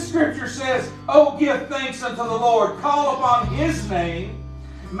 And this scripture says, "Oh, give thanks unto the Lord, call upon His name,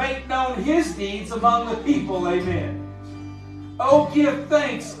 make known His deeds among the people," amen. Oh, give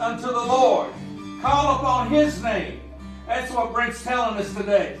thanks unto the Lord. Call upon His name. That's what Brent's telling us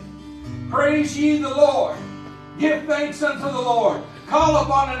today. Praise ye the Lord. Give thanks unto the Lord. Call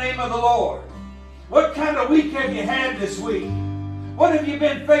upon the name of the Lord. What kind of week have you had this week? What have you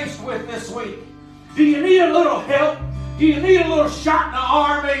been faced with this week? Do you need a little help? Do you need a little shot in the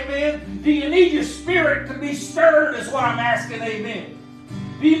arm, amen? Do you need your spirit to be stirred is what I'm asking, amen?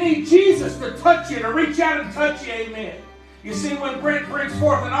 Do you need Jesus to touch you, to reach out and touch you, amen? You see, when Brent brings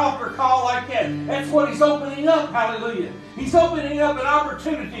forth an altar call like that, that's what he's opening up, hallelujah. He's opening up an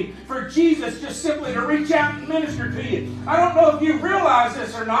opportunity for Jesus just simply to reach out and minister to you. I don't know if you realize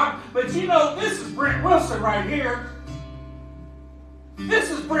this or not, but you know, this is Brent Wilson right here.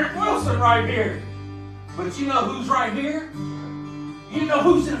 This is Brent Wilson right here. But you know who's right here? You know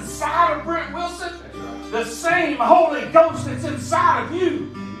who's inside of Brent Wilson? The same Holy Ghost that's inside of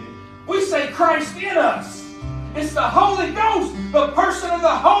you. We say Christ in us. It's the Holy Ghost, the person of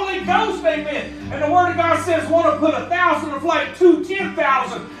the Holy Ghost, amen. And the Word of God says, one to put 1,000 to flight, 2,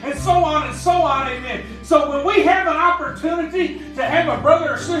 10,000, and so on, amen. So when we have an opportunity to have a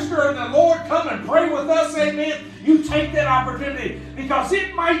brother or sister in the Lord come and pray with us, amen, you take that opportunity, because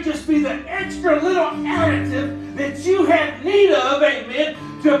it might just be the extra little additive that you have need of, amen,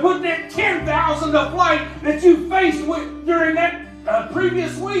 to put that 10,000 to flight that you faced with during that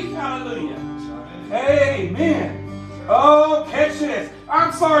previous week, hallelujah. Amen. Oh, catch this.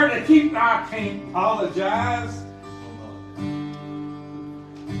 I'm sorry to keep, I can't apologize.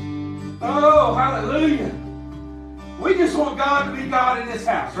 Oh, hallelujah. We just want God to be God in this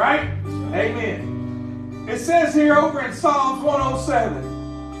house, right? Amen. It says here over in Psalms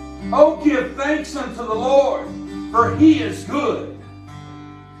 107, "Oh, give thanks unto the Lord, for He is good."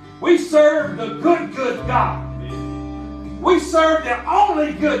 We serve the good God. We serve the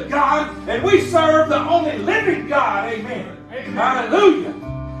only good God, and we serve the only living God. Amen. Amen. Hallelujah.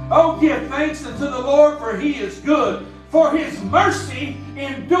 Oh, give thanks unto the Lord, for He is good, for His mercy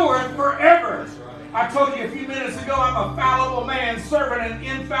endureth forever. I told you a few minutes ago, I'm a fallible man serving an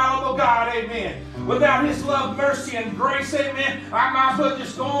infallible God, amen. Without His love, mercy, and grace, amen, I might as well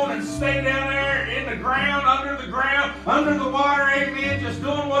just go on and stay down there in the ground, under the water, amen, just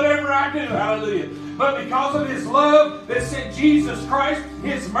doing whatever I do, hallelujah. But because of His love that sent Jesus Christ,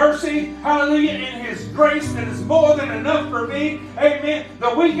 His mercy, hallelujah, and His grace that is more than enough for me, amen. The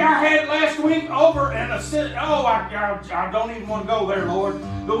week I had last week over, and I don't even want to go there, Lord.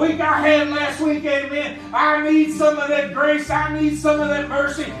 The week I had last week, amen, I need some of that grace, I need some of that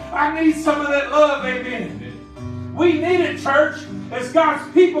mercy, I need some of that love, amen. We need it, church. As God's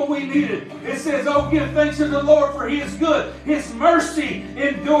people, we need it. It says, "Oh, give thanks to the Lord, for He is good. His mercy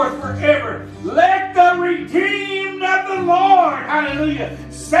endureth forever. Let the redeemed of the Lord," hallelujah,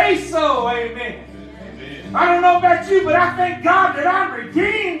 say so, amen. I don't know about you, but I thank God that I'm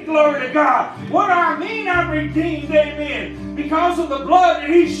redeemed, glory to God. What do I mean I'm redeemed, amen? Because of the blood that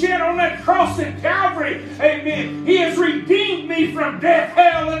He shed on that cross at Calvary, amen. He has redeemed me from death,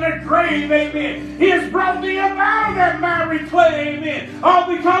 hell, and the grave, amen. He has brought me up out of that miry clay, amen.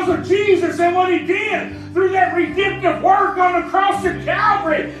 All because of Jesus and what He did through that redemptive work on the cross at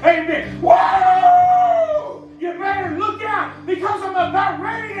Calvary, amen. Whoa! You better look out, because I'm about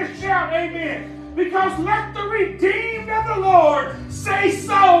ready to shout, amen. Because let the redeemed of the Lord say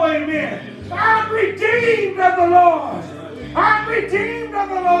so, amen. I'm redeemed of the Lord. I'm redeemed of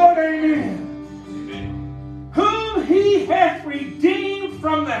the Lord, amen. Whom He hath redeemed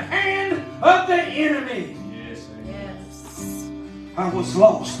from the hand of the enemy. Yes. Yes. I was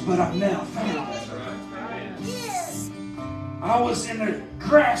lost, but I'm now found. Yes. I was in the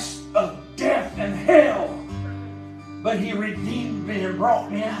grasp of death and hell, but He redeemed me and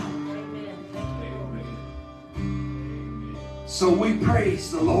brought me out. So we praise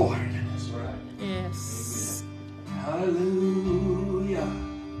the Lord. That's right. Yes. Hallelujah.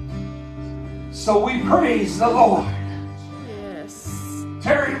 So we praise the Lord. Yes.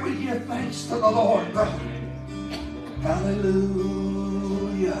 Terry, we give thanks to the Lord, brother.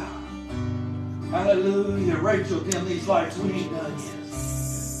 Hallelujah. Hallelujah. Rachel, dim these lights. We ain't done yet.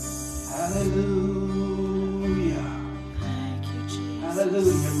 Hallelujah. Thank you, Jesus.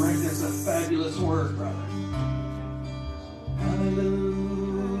 Hallelujah. Bring us a fabulous word, brother.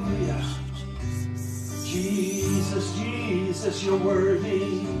 Hallelujah. Jesus, Jesus, you're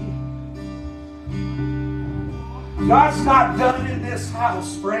worthy. God's not done in this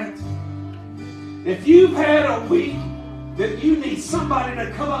house, Brent. If you've had a week that you need somebody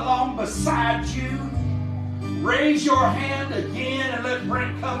to come along beside you, raise your hand again and let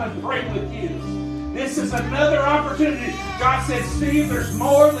Brent come and pray with you. This is another opportunity. God said, Steve, there's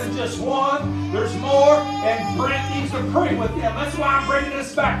more than just one. There's more, and Brent needs to pray with them. That's why I'm bringing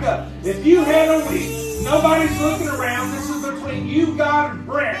this back up. If you had a week, nobody's looking around. This is between you, God, and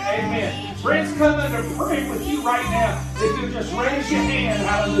Brent. Amen. Brent's coming to pray with you right now. If you just raise your hand,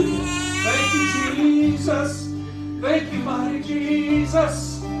 hallelujah. Thank you, Jesus. Thank you, mighty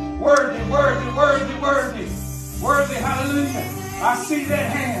Jesus. Worthy, worthy, worthy, worthy. Worthy, hallelujah. I see that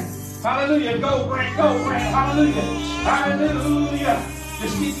hand. Hallelujah. Go, Brent, go, Brent. Hallelujah. Hallelujah.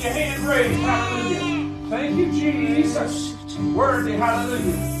 Just keep your hand raised. Hallelujah. Thank you, Jesus. Worthy,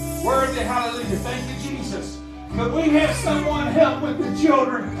 hallelujah. Worthy, hallelujah. Thank you, Jesus. Could we have someone help with the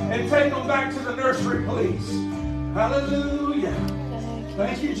children and take them back to the nursery, please? Hallelujah.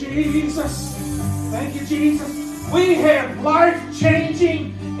 Thank you, Jesus. Thank you, Jesus. We have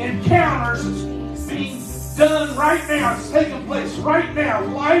life-changing encounters being done right now. It's taking place right now.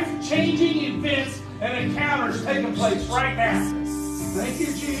 Life-changing events and encounters taking place right now. Thank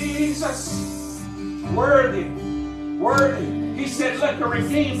you, Jesus. Worthy. Worthy. He said, let the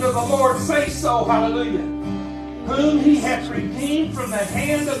redeemed of the Lord say so. Hallelujah. Whom he hath redeemed from the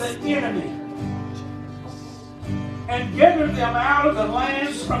hand of the enemy, and gathered them out of the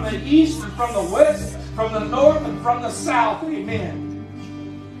lands from the east and from the west, from the north and from the south. Amen.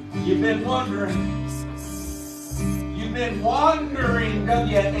 You've been wondering. You've been wandering.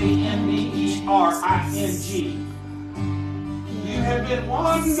 W-A-N-D-E-R-I-N-G. You have been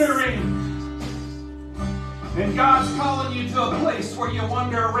wandering. And God's calling you to a place where you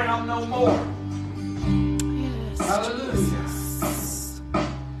wander around no more. Hallelujah.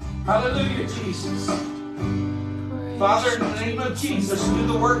 Hallelujah, Jesus. Father, in the name of Jesus, do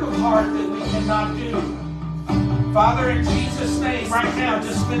the work of heart that we cannot do. Father, in Jesus' name, right now,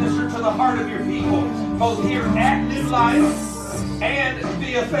 just minister to the heart of your people, both here at New Life and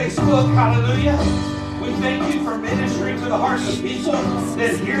via Facebook. Hallelujah. We thank you for ministering to the hearts of people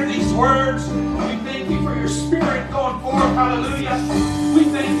that hear these words. We thank you for your spirit going forth. Hallelujah. We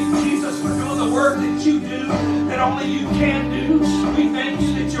thank you, Jesus, for doing the work that you do, that only you can do. We thank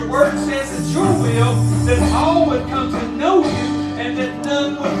you that your word says it's your will that all would come to know you and that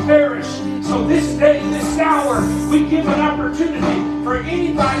none would perish. So this day, this hour, we give an opportunity for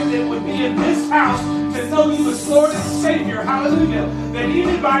anybody that would be in this house to know you as Lord and Savior. Hallelujah. That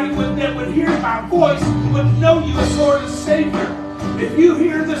anybody that would hear my voice would know you as Lord and Savior. If you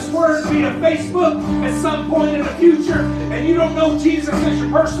hear this word via Facebook at some point in the future and you don't know Jesus as your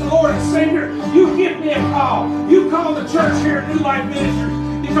personal Lord and Savior, you give me a call. You call the church here at New Life Ministries,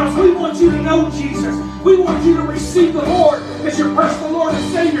 because we want you to know Jesus. We want you to receive the Lord as your personal Lord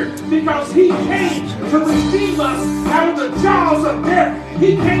and Savior, because He came to redeem us out of the jaws of death.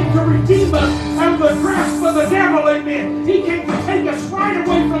 He came to redeem us out of the grasp of the devil. Amen. He came to take us right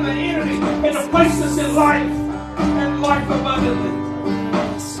away from the enemy and to place us in life and life abundantly.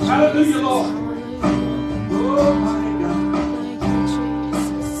 Hallelujah, Lord. Oh, my God.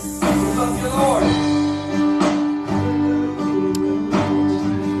 We love you, Lord.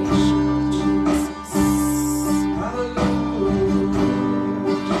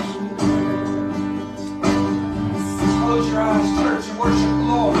 Close your eyes, church, and worship the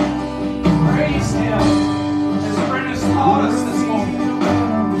Lord. Praise Him as Brent has taught us this morning.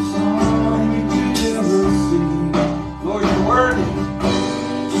 Lord, you're worthy.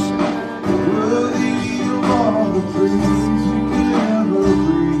 Worthy of all the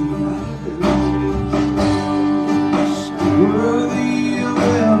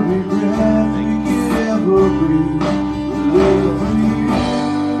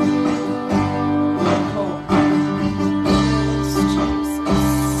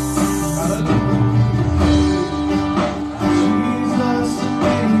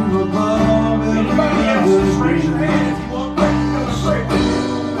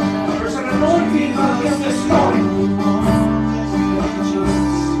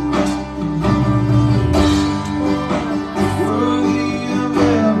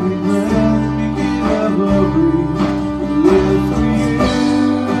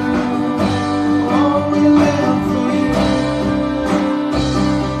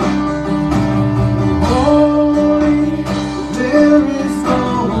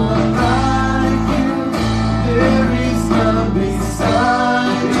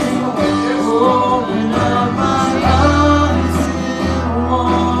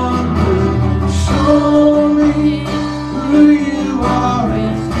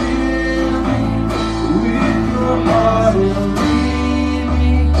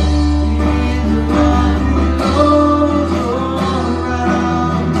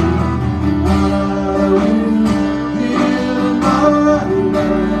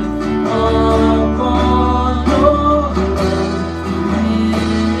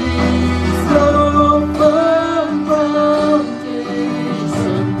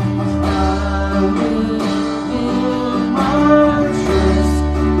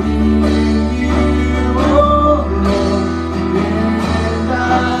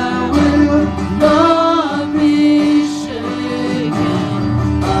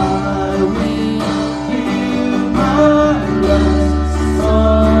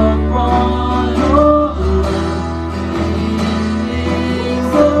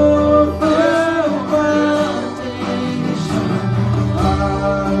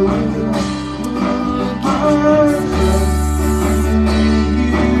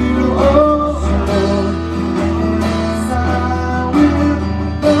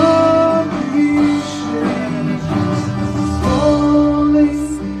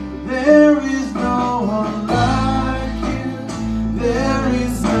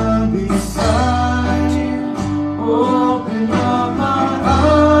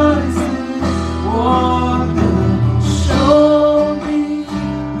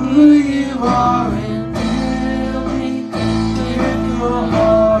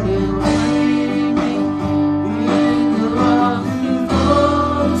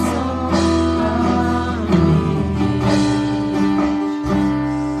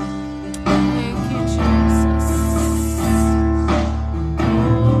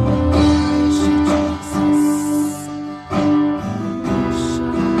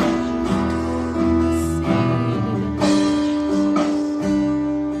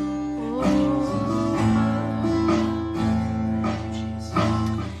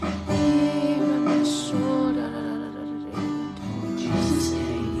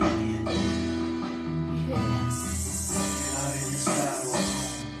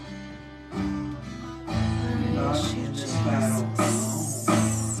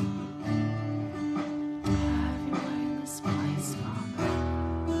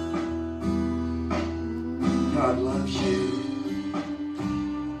God loves you.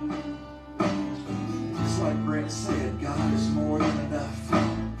 Just like Brent said, God is more than enough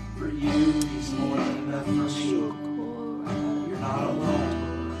for you. He's more than enough for me. You're not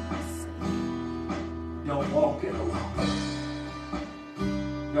alone. Don't walk it alone.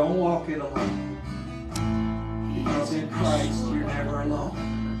 Don't walk it alone. Because in Christ, you're never alone.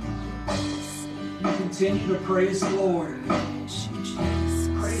 You continue to praise the Lord.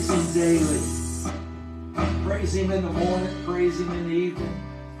 Praise Him daily. Praise Him in the morning. Praise Him in the evening.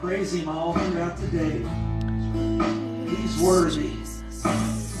 Praise Him all throughout the day. He's worthy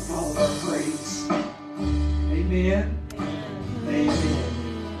of all of our praise. Amen.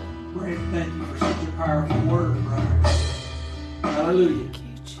 Amen. Brent, thank you for such a powerful word, brother. Hallelujah.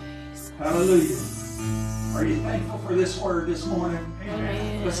 Hallelujah. Are you thankful for this word this morning?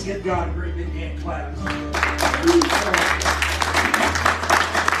 Amen. Let's give God a great big hand clap.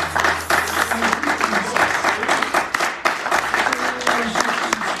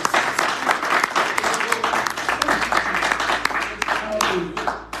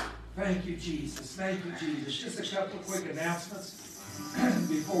 Thank you, Jesus. Thank you, Jesus. Just a couple of quick announcements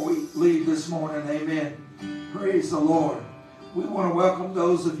before we leave this morning. Amen. Praise the Lord. We want to welcome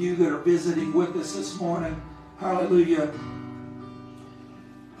those of you that are visiting with us this morning. Hallelujah.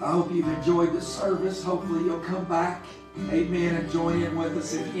 I hope you've enjoyed the service. Hopefully you'll come back. Amen. And join in with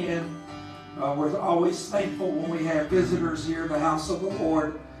us again. We're always thankful when we have visitors here in the house of the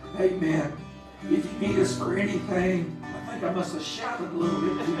Lord. Amen. If you need us for anything, I think I must have shouted a little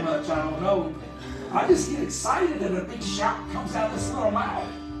bit too much. I don't know. I just get excited and a big shout comes out of this little mouth.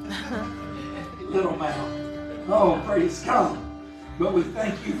 Little mouth. Oh, praise God. But we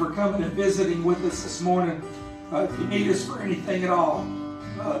thank you for coming and visiting with us this morning. If you need us for anything at all,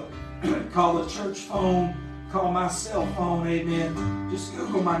 call the church phone, call my cell phone, amen. Just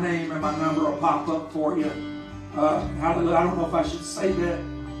Google my name and my number will pop up for you. Hallelujah. I don't know if I should say that,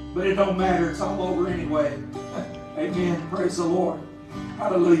 but it don't matter. It's all over anyway. Amen. Praise the Lord.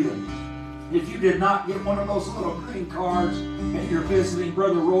 Hallelujah. If you did not get one of those little green cards and you're visiting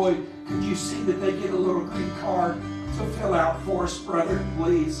Brother Roy, could you see that they get a little green card to fill out for us, brother,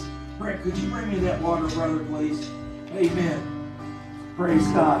 please? Brent, could you bring me that water, brother, please? Amen. Praise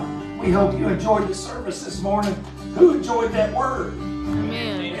God. We hope you enjoyed the service this morning. Who enjoyed that word?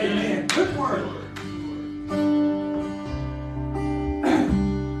 Amen. Amen. Good word.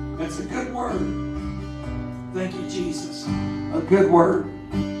 That's a good word. Thank you, Jesus. A good word.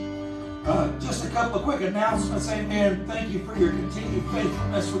 Just a couple of quick announcements. Amen. Thank you for your continued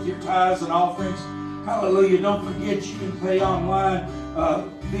faithfulness with your tithes and offerings. Hallelujah. Don't forget you can pay online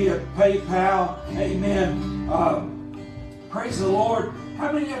via PayPal. Amen. Praise the Lord.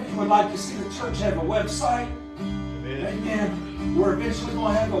 How many of you would like to see the church have a website? Amen. We're eventually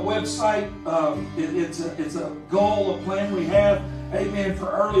going to have a website. It's a goal, a plan we have. Amen. For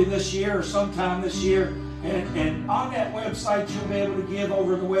early this year or sometime this year. And on that website, you'll be able to give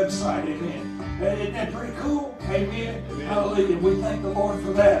over the website. Amen. Isn't that pretty cool? Amen. Hallelujah. We thank the Lord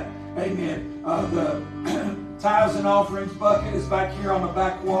for that. Amen. The tithes and offerings bucket is back here on the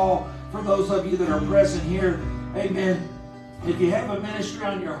back wall for those of you that are present here. Amen. If you have a ministry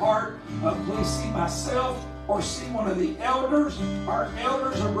on your heart, please see myself or see one of the elders. Our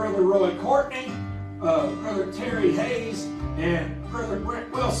elders are Brother Roy Courtney, Brother Terry Hayes, and Brother Brent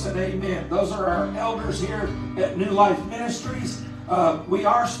Wilson, amen. Those are our elders here at New Life Ministries. We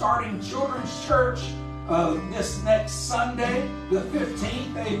are starting Children's Church this next Sunday, the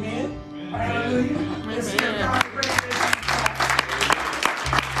 15th, amen. Hallelujah. Let's give God praise.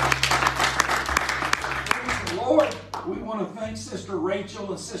 Praise the Lord. We want to thank Sister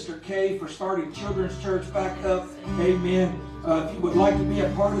Rachel and Sister Kay for starting Children's Church back up. Amen. If you would like to be a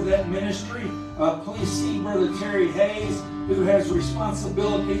part of that ministry, please see Brother Terry Hayes, who has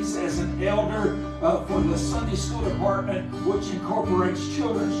responsibilities as an elder for the Sunday School Department, which incorporates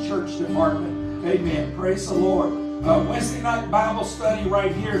Children's Church Department. Amen. Praise the Lord. Wednesday night Bible study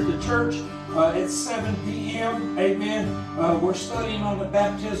right here at the church at 7 p.m. Amen. We're studying on the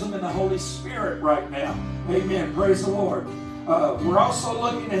baptism in the Holy Spirit right now. Amen. Praise the Lord. We're also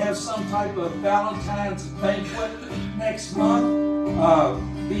looking to have some type of Valentine's banquet next month.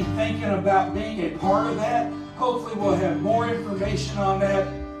 Be thinking about being a part of that. Hopefully we'll have more information on that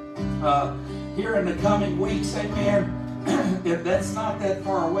here in the coming weeks. Amen. If that's not that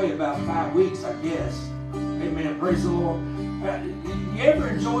far away, about 5 weeks, I guess. Amen. Praise the Lord. You ever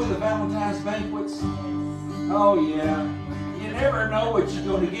enjoy the Valentine's banquets? Oh, yeah. You never know what you're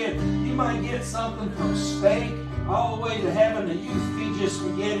going to get. You might get something from steak all the way to having the youth feed you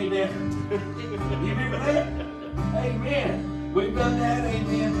spaghetti dinner. You remember that? Amen. We've done that.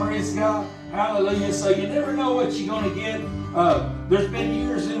 Amen. Praise God. Hallelujah. So you never know what you're going to get. There's been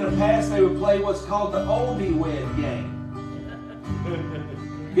years in the past they would play what's called the oldie wed game.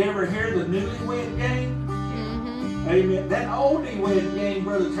 You ever hear the newlywed game? Mm-hmm. Amen. That oldie wed game,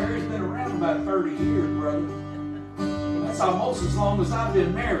 Brother Terry's been around about 30 years, brother. That's almost as long as I've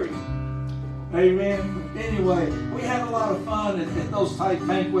been married. Amen. Anyway, we have a lot of fun at those type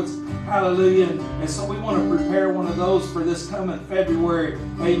banquets. Hallelujah. And so we want to prepare one of those for this coming February.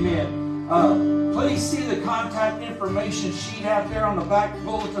 Amen. Please see the contact information sheet out there on the back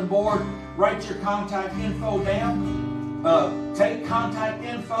bulletin board. Write your contact info down. Take contact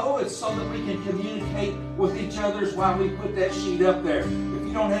info. It's so that we can communicate with each other while we put that sheet up there. If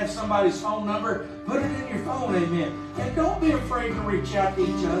you don't have somebody's phone number, put it in your phone. Amen. And don't be afraid to reach out to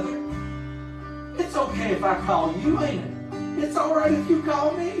each other. It's okay if I call you, ain't it? It's all right if you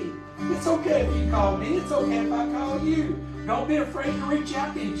call me. It's okay if you call me. It's okay if I call you. Don't be afraid to reach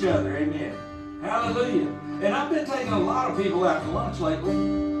out to each other. Amen. Hallelujah. And I've been taking a lot of people out to lunch lately.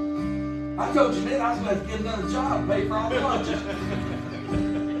 I told you that I was going to get another job to pay for all the lunches.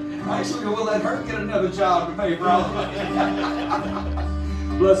 Actually, we'll let her get another job to pay for all the lunches.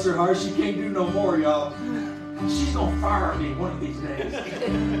 Bless her heart. She can't do no more, y'all. She's going to fire me one of these days.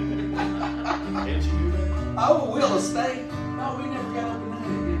 Can't you do that? Oh, Will Estate? No, we never got open that,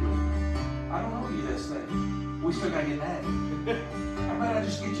 did we? I don't know you that steak. We still got to get that. How about I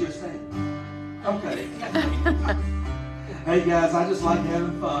just get you a steak? Okay. Hey guys, I just like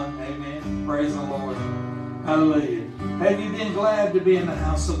having fun. Amen. Praise the Lord. Hallelujah. Have you been glad to be in the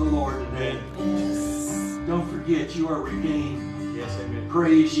house of the Lord today? Yes. Don't forget you are redeemed. Yes, amen.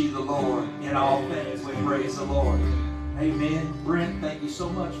 Praise ye the Lord. In all things we praise the Lord. Amen. Brent, thank you so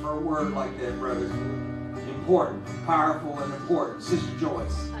much for a word like that, brother. Important, powerful, and important. Sister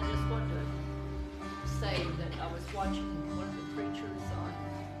Joyce. I just want to say that I was watching one of the preachers on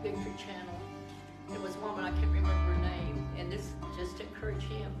Victory Channel. There was a woman, I can't remember her name, and this just encouraged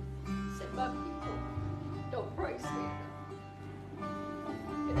him. He said, my people don't praise me.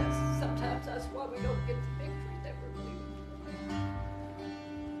 And sometimes that's why we don't get the victory that we're believing.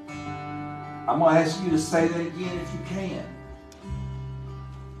 I'm going to ask you to say that again if you can.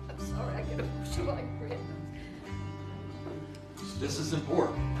 I'm sorry, I get emotional like Brent. This is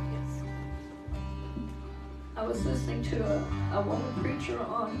important. Yes. I was listening to a woman preacher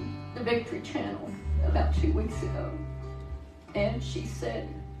on the Victory Channel about 2 weeks ago, and she said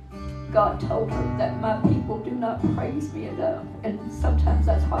God told her that my people do not praise me enough, and sometimes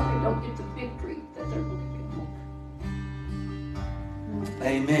that's why they don't get the victory that they're believing for.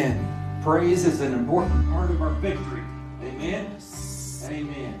 Amen. Praise is an important part of our victory. Amen.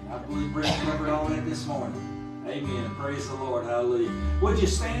 Amen. I believe Brett covered all that this morning. Amen. Praise the Lord. Hallelujah. Would you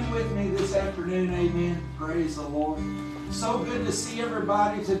stand with me this afternoon? Amen. Praise the Lord. So good to see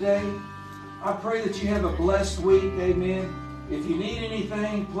everybody today. I pray that you have a blessed week. Amen. If you need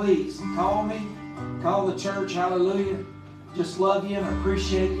anything, please call me. Call the church. Hallelujah. Just love you and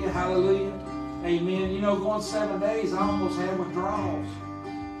appreciate you. Hallelujah. Amen. You know, going 7 days, I almost had withdrawals.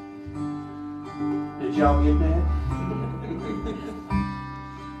 Did y'all get that?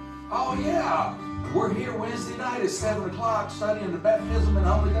 Oh, yeah. We're here Wednesday night at 7 o'clock studying the baptism in the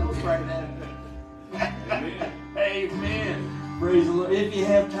Holy Ghost right now. Amen. Amen. Praise the Lord. If you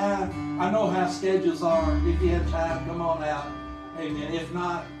have time, I know how schedules are. If you have time, come on out. Amen. If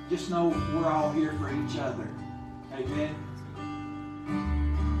not, just know we're all here for each other. Amen.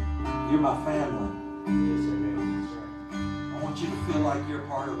 You're my family. Yes, amen. That's right. I want you to feel like you're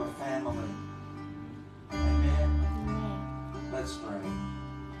part of a family. Amen. Let's pray.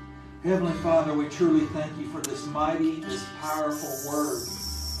 Heavenly Father, we truly thank you for this mighty, this powerful word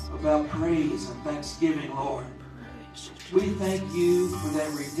about praise and thanksgiving, Lord. We thank you for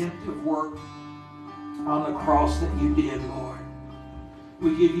that redemptive work on the cross that you did, Lord.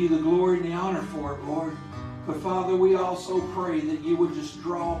 We give you the glory and the honor for it, Lord. But Father, we also pray that you would just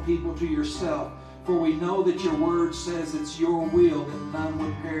draw people to yourself. For we know that your word says it's your will that none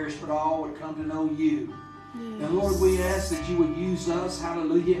would perish, but all would come to know you. Yes. And Lord, we ask that you would use us,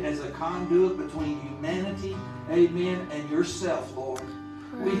 hallelujah, as a conduit between humanity, amen, and yourself, Lord.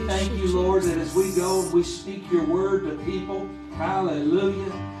 We thank you, Lord, that as we go and we speak your word to people,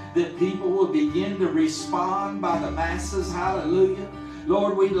 hallelujah, that people will begin to respond by the masses, hallelujah.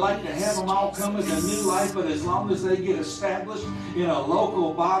 Lord, we'd like to have them all come as a new life, but as long as they get established in a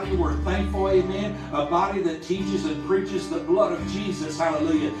local body, we're thankful, amen, a body that teaches and preaches the blood of Jesus,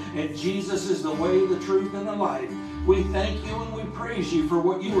 hallelujah. And Jesus is the way, the truth, and the life. We thank you and we praise you for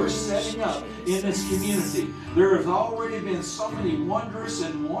what you are setting up in this community. There have already been so many wondrous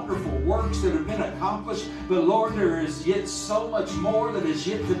and wonderful works that have been accomplished, but Lord, there is yet so much more that is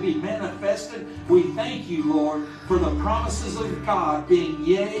yet to be manifested. We thank you, Lord, for the promises of God being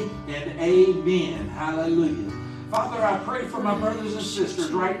yea and amen. Hallelujah. Father, I pray for my brothers and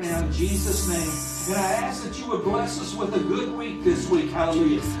sisters right now in Jesus' name. And I ask that you would bless us with a good week this week.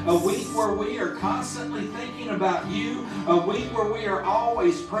 Hallelujah. A week where we are constantly thinking about you. A week where we are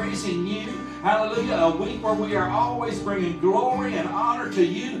always praising you. Hallelujah. A week where we are always bringing glory and honor to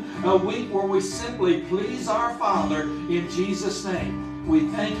you. A week where we simply please our Father in Jesus' name. We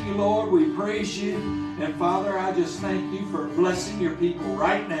thank you, Lord. We praise you. And Father, I just thank you for blessing your people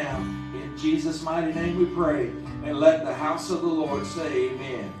right now. In Jesus' mighty name we pray. And let the house of the Lord say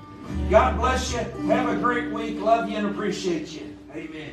amen. God bless you. Have a great week. Love you and appreciate you. Amen.